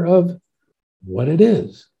nature of what it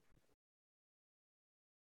is.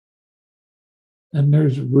 And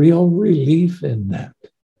there's real relief in that.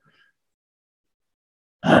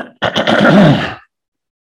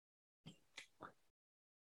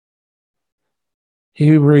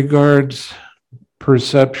 He regards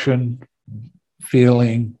perception,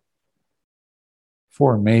 feeling,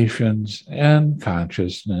 formations, and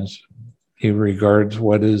consciousness. He regards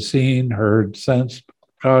what is seen, heard, sensed,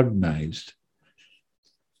 cognized,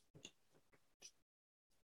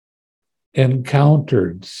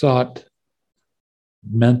 encountered, sought,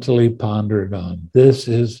 mentally pondered on. This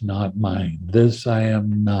is not mine. This I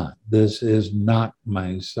am not. This is not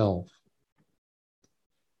myself.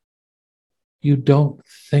 You don't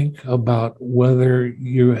think about whether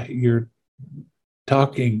you're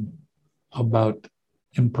talking about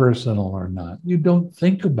impersonal or not. You don't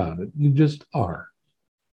think about it. You just are.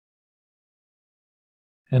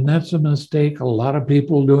 And that's a mistake a lot of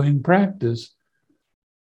people do in practice.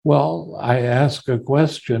 Well, I ask a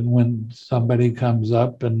question when somebody comes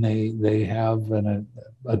up and they have an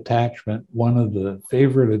attachment. One of the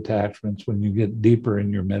favorite attachments when you get deeper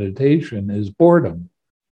in your meditation is boredom.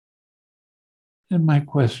 And my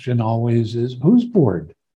question always is, who's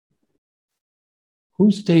bored?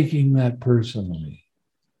 Who's taking that personally?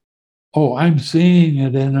 Oh, I'm seeing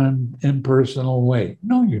it in an impersonal way.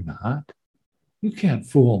 No, you're not. You can't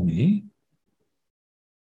fool me.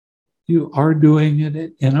 You are doing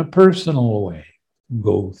it in a personal way.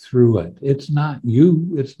 Go through it. It's not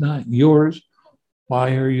you. It's not yours.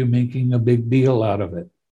 Why are you making a big deal out of it?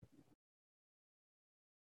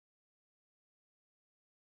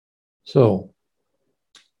 So,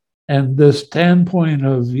 and the standpoint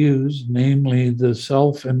of views, namely the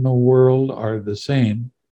self and the world are the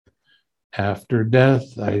same. After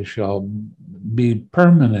death, I shall be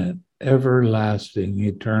permanent, everlasting,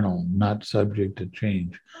 eternal, not subject to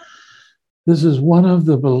change. This is one of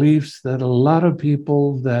the beliefs that a lot of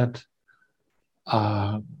people that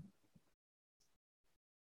are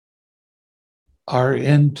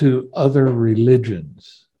into other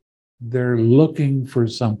religions, they're looking for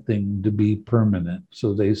something to be permanent.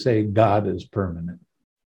 So they say God is permanent.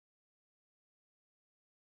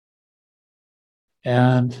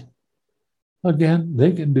 And again,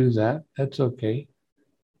 they can do that. That's okay.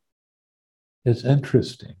 It's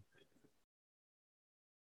interesting.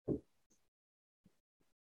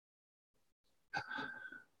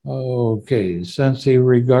 Okay, since he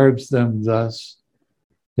regards them thus,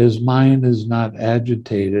 his mind is not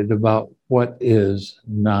agitated about what is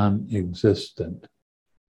non-existent.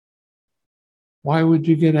 Why would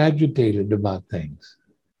you get agitated about things?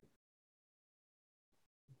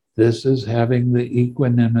 This is having the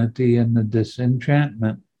equanimity and the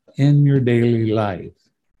disenchantment in your daily life.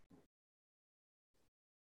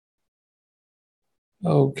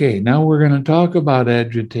 Okay, now we're going to talk about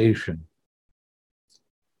agitation.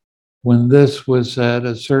 When this was said,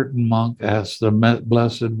 a certain monk asked the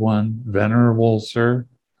Blessed One, Venerable Sir,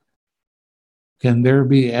 can there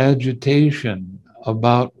be agitation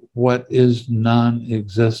about what is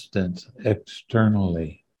non-existent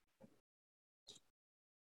externally?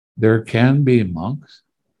 There can be, monks.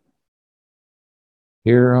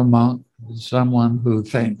 Here a monk, someone who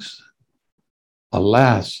thinks,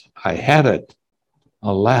 alas, I had it.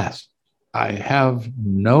 Alas, I have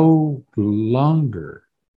no longer.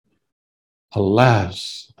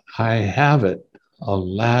 Alas, I have it.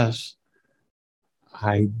 Alas,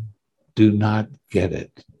 I do not get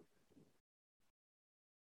it.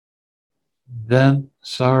 Then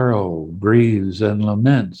sorrow grieves and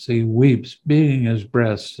laments. He weeps, beating his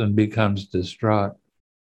breast, and becomes distraught.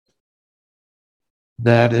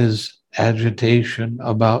 That is agitation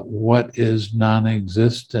about what is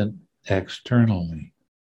non-existent externally.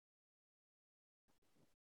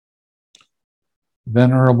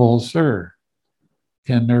 Venerable Sir,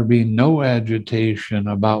 can there be no agitation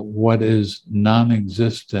about what is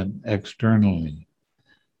non-existent externally?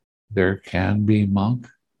 There can be, monk.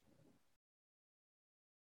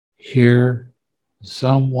 Here,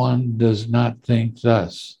 someone does not think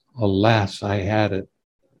thus. Alas, I had it.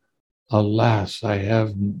 Alas, I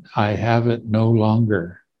have it no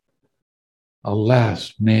longer.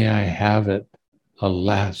 Alas, may I have it.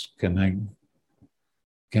 Alas, can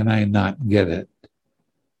I not get it?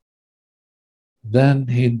 Then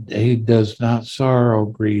he does not sorrow,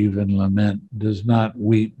 grieve, and lament, does not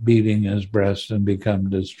weep, beating his breast and become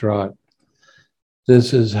distraught.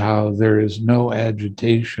 This is how there is no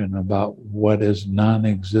agitation about what is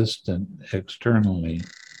non-existent externally.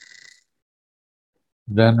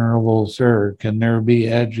 Venerable Sir, can there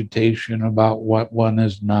be agitation about what one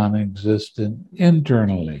is non-existent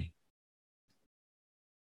internally?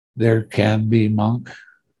 There can be, monk.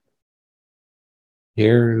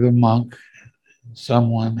 Here the monk,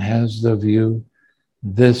 someone has the view,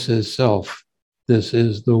 this is self, this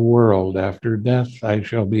is the world. After death, I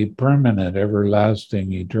shall be permanent,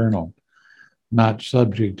 everlasting, eternal, not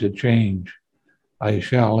subject to change. I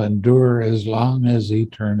shall endure as long as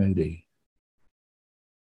eternity.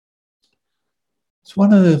 It's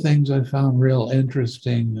one of the things I found real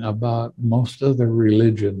interesting about most of the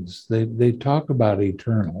religions. They talk about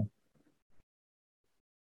eternal,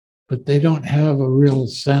 but they don't have a real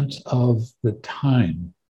sense of the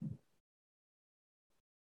time.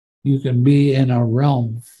 You can be in a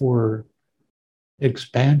realm for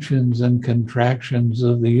expansions and contractions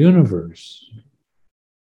of the universe.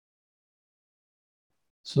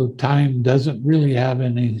 So time doesn't really have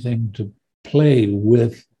anything to play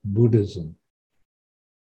with Buddhism.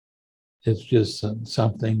 It's just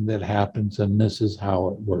something that happens, and this is how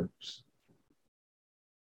it works.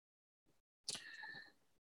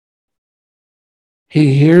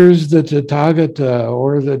 He hears the Tathagata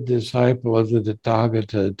or the disciple of the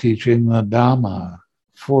Tathagata teaching the Dhamma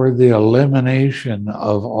for the elimination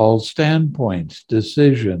of all standpoints,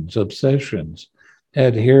 decisions, obsessions,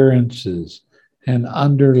 adherences, and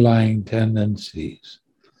underlying tendencies,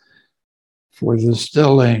 for the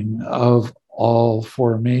stilling of all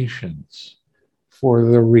formations, for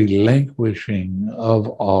the relinquishing of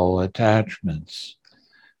all attachments,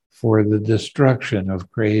 for the destruction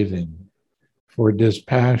of craving, for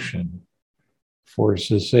dispassion, for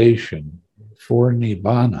cessation, for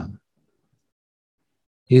nibbana.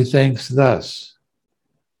 He thinks thus: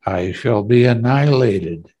 I shall be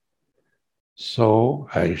annihilated, so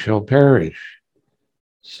I shall perish,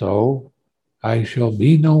 so I shall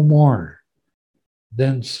be no more.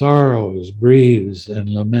 Then sorrows, grieves,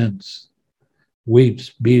 and laments,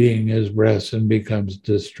 weeps, beating his breast, and becomes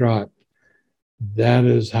distraught. That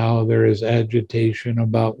is how there is agitation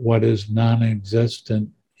about what is non-existent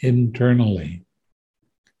internally.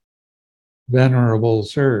 Venerable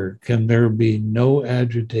Sir, can there be no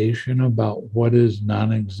agitation about what is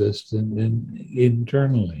non-existent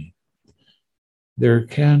internally? There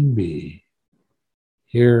can be.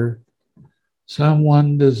 Here,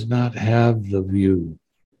 someone does not have the view.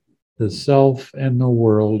 The self and the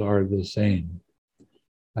world are the same.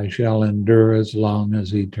 I shall endure as long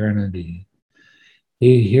as eternity.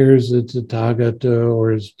 He hears the Tathagata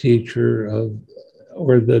or his teacher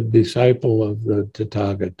or the disciple of the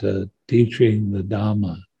Tathagata teaching the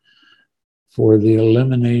Dhamma for the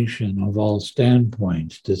elimination of all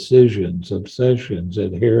standpoints, decisions, obsessions,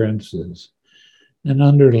 adherences, and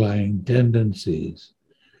underlying tendencies,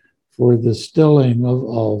 for the stilling of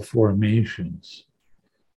all formations,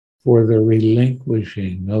 for the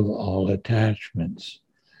relinquishing of all attachments,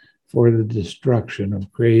 for the destruction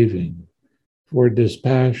of craving, for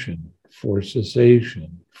dispassion, for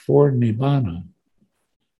cessation, for nibbana.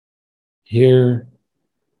 Here,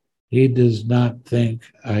 he does not think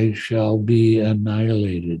I shall be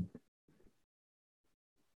annihilated.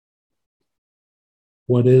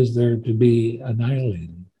 What is there to be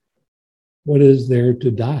annihilated? What is there to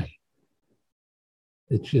die?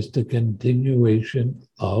 It's just a continuation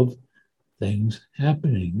of things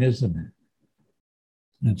happening, isn't it?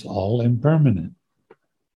 It's all impermanent.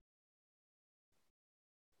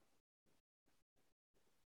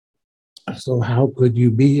 So how could you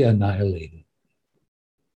be annihilated?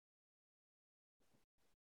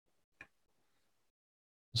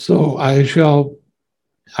 So I shall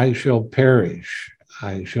perish.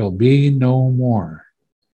 I shall be no more.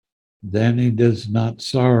 Then he does not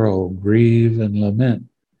sorrow, grieve, and lament.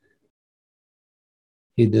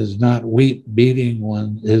 He does not weep,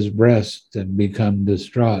 beating his breast and become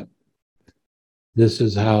distraught. This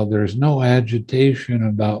is how there's no agitation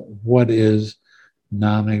about what is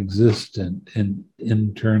non-existent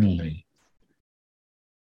internally.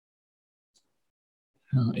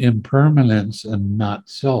 Impermanence and not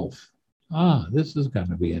self. This is going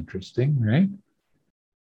to be interesting, right?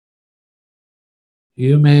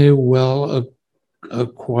 You may well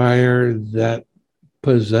acquire that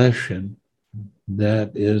possession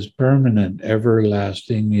that is permanent,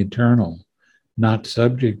 everlasting, eternal, not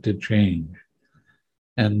subject to change,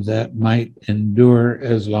 and that might endure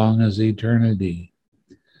as long as eternity.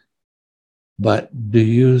 But do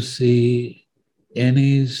you see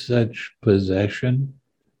any such possession?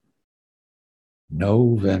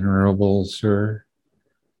 No, Venerable Sir.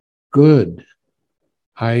 Good.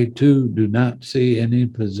 I too do not see any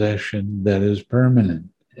possession that is permanent,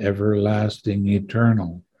 everlasting,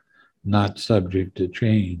 eternal, not subject to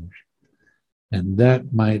change, and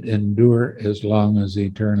that might endure as long as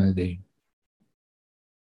eternity.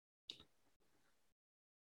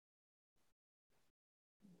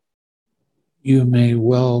 You may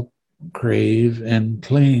well crave and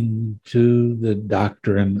cling to the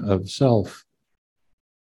doctrine of self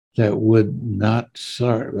that would not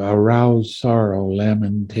arouse sorrow,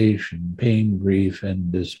 lamentation, pain, grief,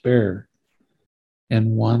 and despair,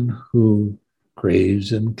 and one who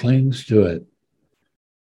craves and clings to it.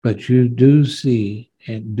 But you do see,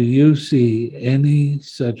 and do you see any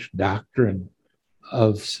such doctrine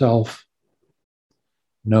of self?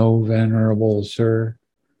 No, Venerable Sir.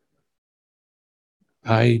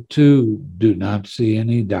 I too do not see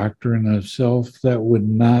any doctrine of self that would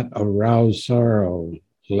not arouse sorrow,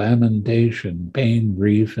 lamentation, pain,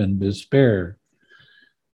 grief, and despair,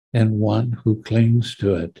 and one who clings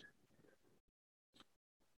to it.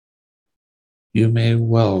 You may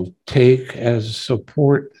well take as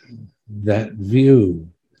support that view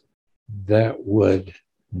that would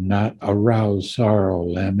not arouse sorrow,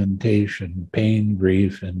 lamentation, pain,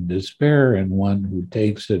 grief, and despair in one who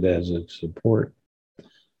takes it as its support.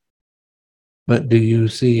 But do you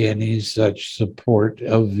see any such support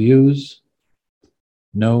of views?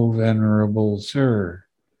 No, Venerable Sir.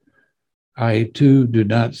 I too do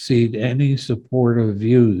not see any support of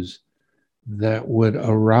views that would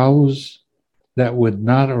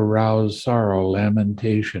not arouse sorrow,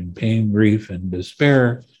 lamentation, pain, grief, and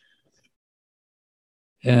despair,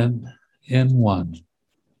 and in one.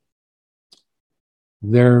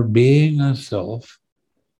 There being a self,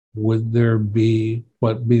 would there be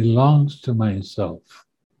what belongs to myself?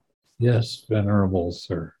 Yes, Venerable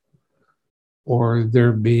Sir. Or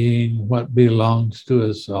there being what belongs to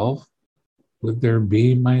a self, would there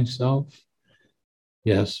be myself?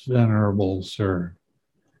 Yes, Venerable Sir.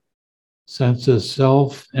 Since a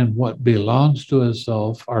self and what belongs to a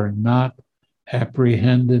self are not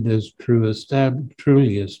apprehended as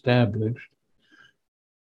truly established,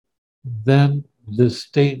 then the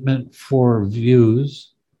statement for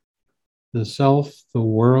views the self, the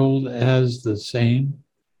world as the same,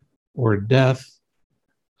 or death,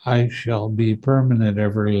 I shall be permanent,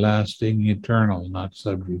 everlasting, eternal, not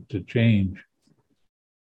subject to change.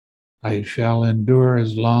 I shall endure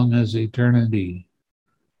as long as eternity.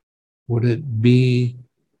 Would it be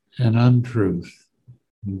an untruth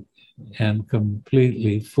and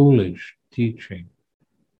completely foolish teaching?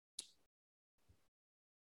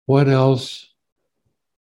 What else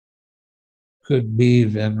could be,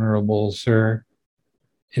 Venerable Sir?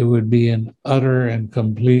 It would be an utter and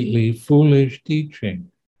completely foolish teaching.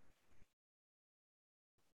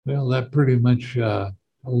 Well, that pretty much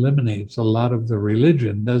eliminates a lot of the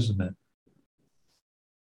religion, doesn't it?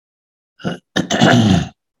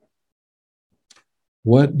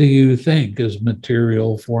 What do you think? Is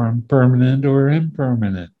material form permanent or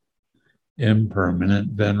impermanent?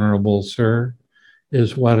 Impermanent, Venerable Sir,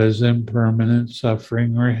 is what is impermanent,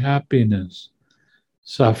 suffering or happiness.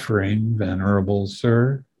 Suffering, Venerable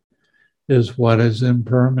Sir, is what is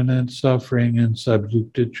impermanent, suffering, and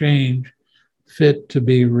subject to change, fit to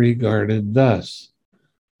be regarded thus.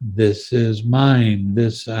 This is mine,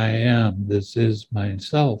 this I am, this is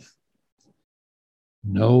myself.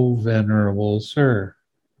 No, Venerable Sir.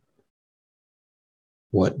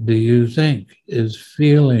 What do you think? Is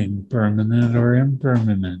feeling permanent or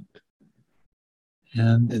impermanent?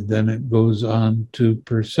 And then it goes on to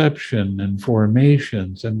perception and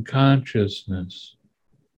formations and consciousness.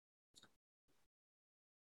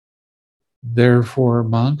 Therefore,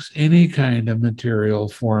 monks, any kind of material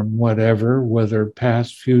form, whatever, whether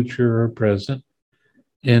past, future, or present,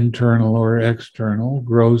 internal or external,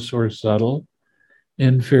 gross or subtle,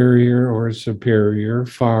 inferior or superior,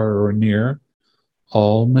 far or near,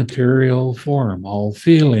 all material form, all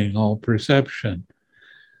feeling, all perception,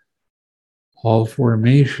 all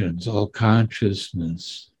formations, all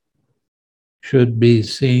consciousness should be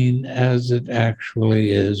seen as it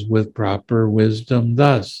actually is with proper wisdom.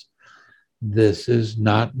 Thus, this is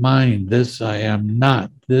not mine, this I am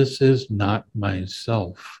not, this is not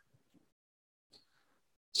myself.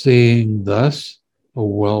 Seeing thus, a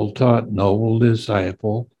well-taught noble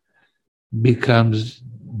disciple becomes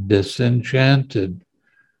disenchanted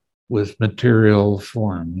with material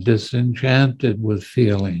form, disenchanted with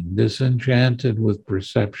feeling, disenchanted with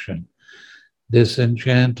perception,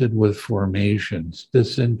 disenchanted with formations,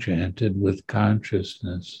 disenchanted with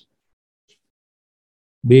consciousness.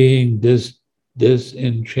 Being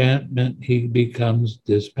disenchantment, he becomes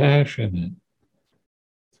dispassionate.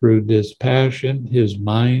 Through dispassion, his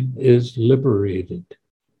mind is liberated.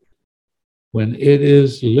 When it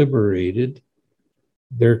is liberated,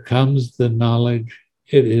 there comes the knowledge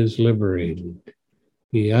it is liberated.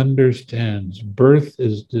 He understands birth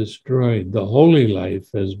is destroyed. The holy life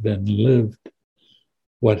has been lived.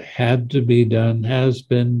 What had to be done has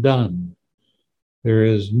been done. There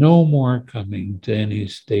is no more coming to any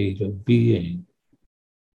state of being.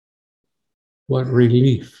 What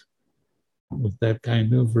relief with that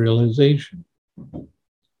kind of realization.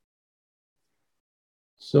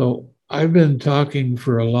 So I've been talking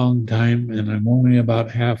for a long time, and I'm only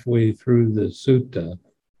about halfway through the sutta.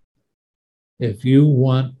 If you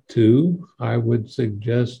want to, I would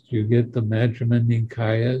suggest you get the Majjhima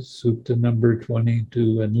Nikaya, Sutta number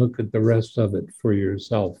 22, and look at the rest of it for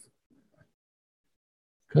yourself.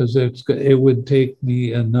 Because it would take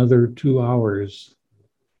me another 2 hours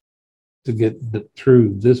to get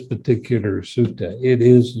through this particular sutta. It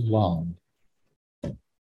is long.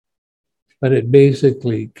 But it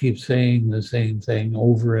basically keeps saying the same thing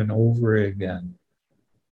over and over again.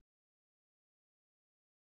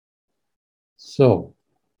 So,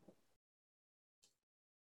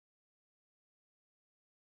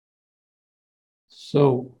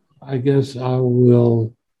 I guess I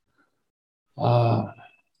will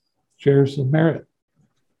share some merit.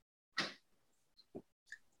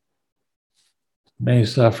 May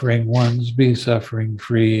suffering ones be suffering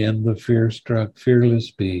free, and the fear-struck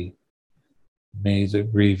fearless be. May the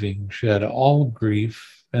grieving shed all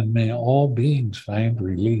grief, and may all beings find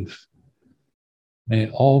relief. May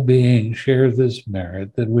all beings share this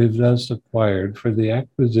merit that we've thus acquired for the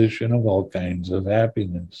acquisition of all kinds of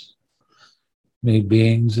happiness. May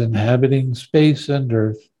beings inhabiting space and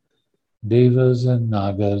earth, devas and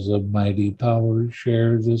nagas of mighty power,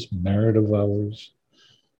 share this merit of ours.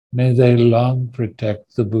 May they long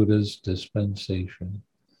protect the Buddha's dispensation.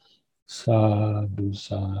 Sadhu,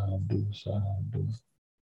 sadhu, sadhu.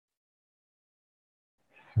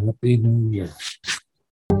 Happy New Year.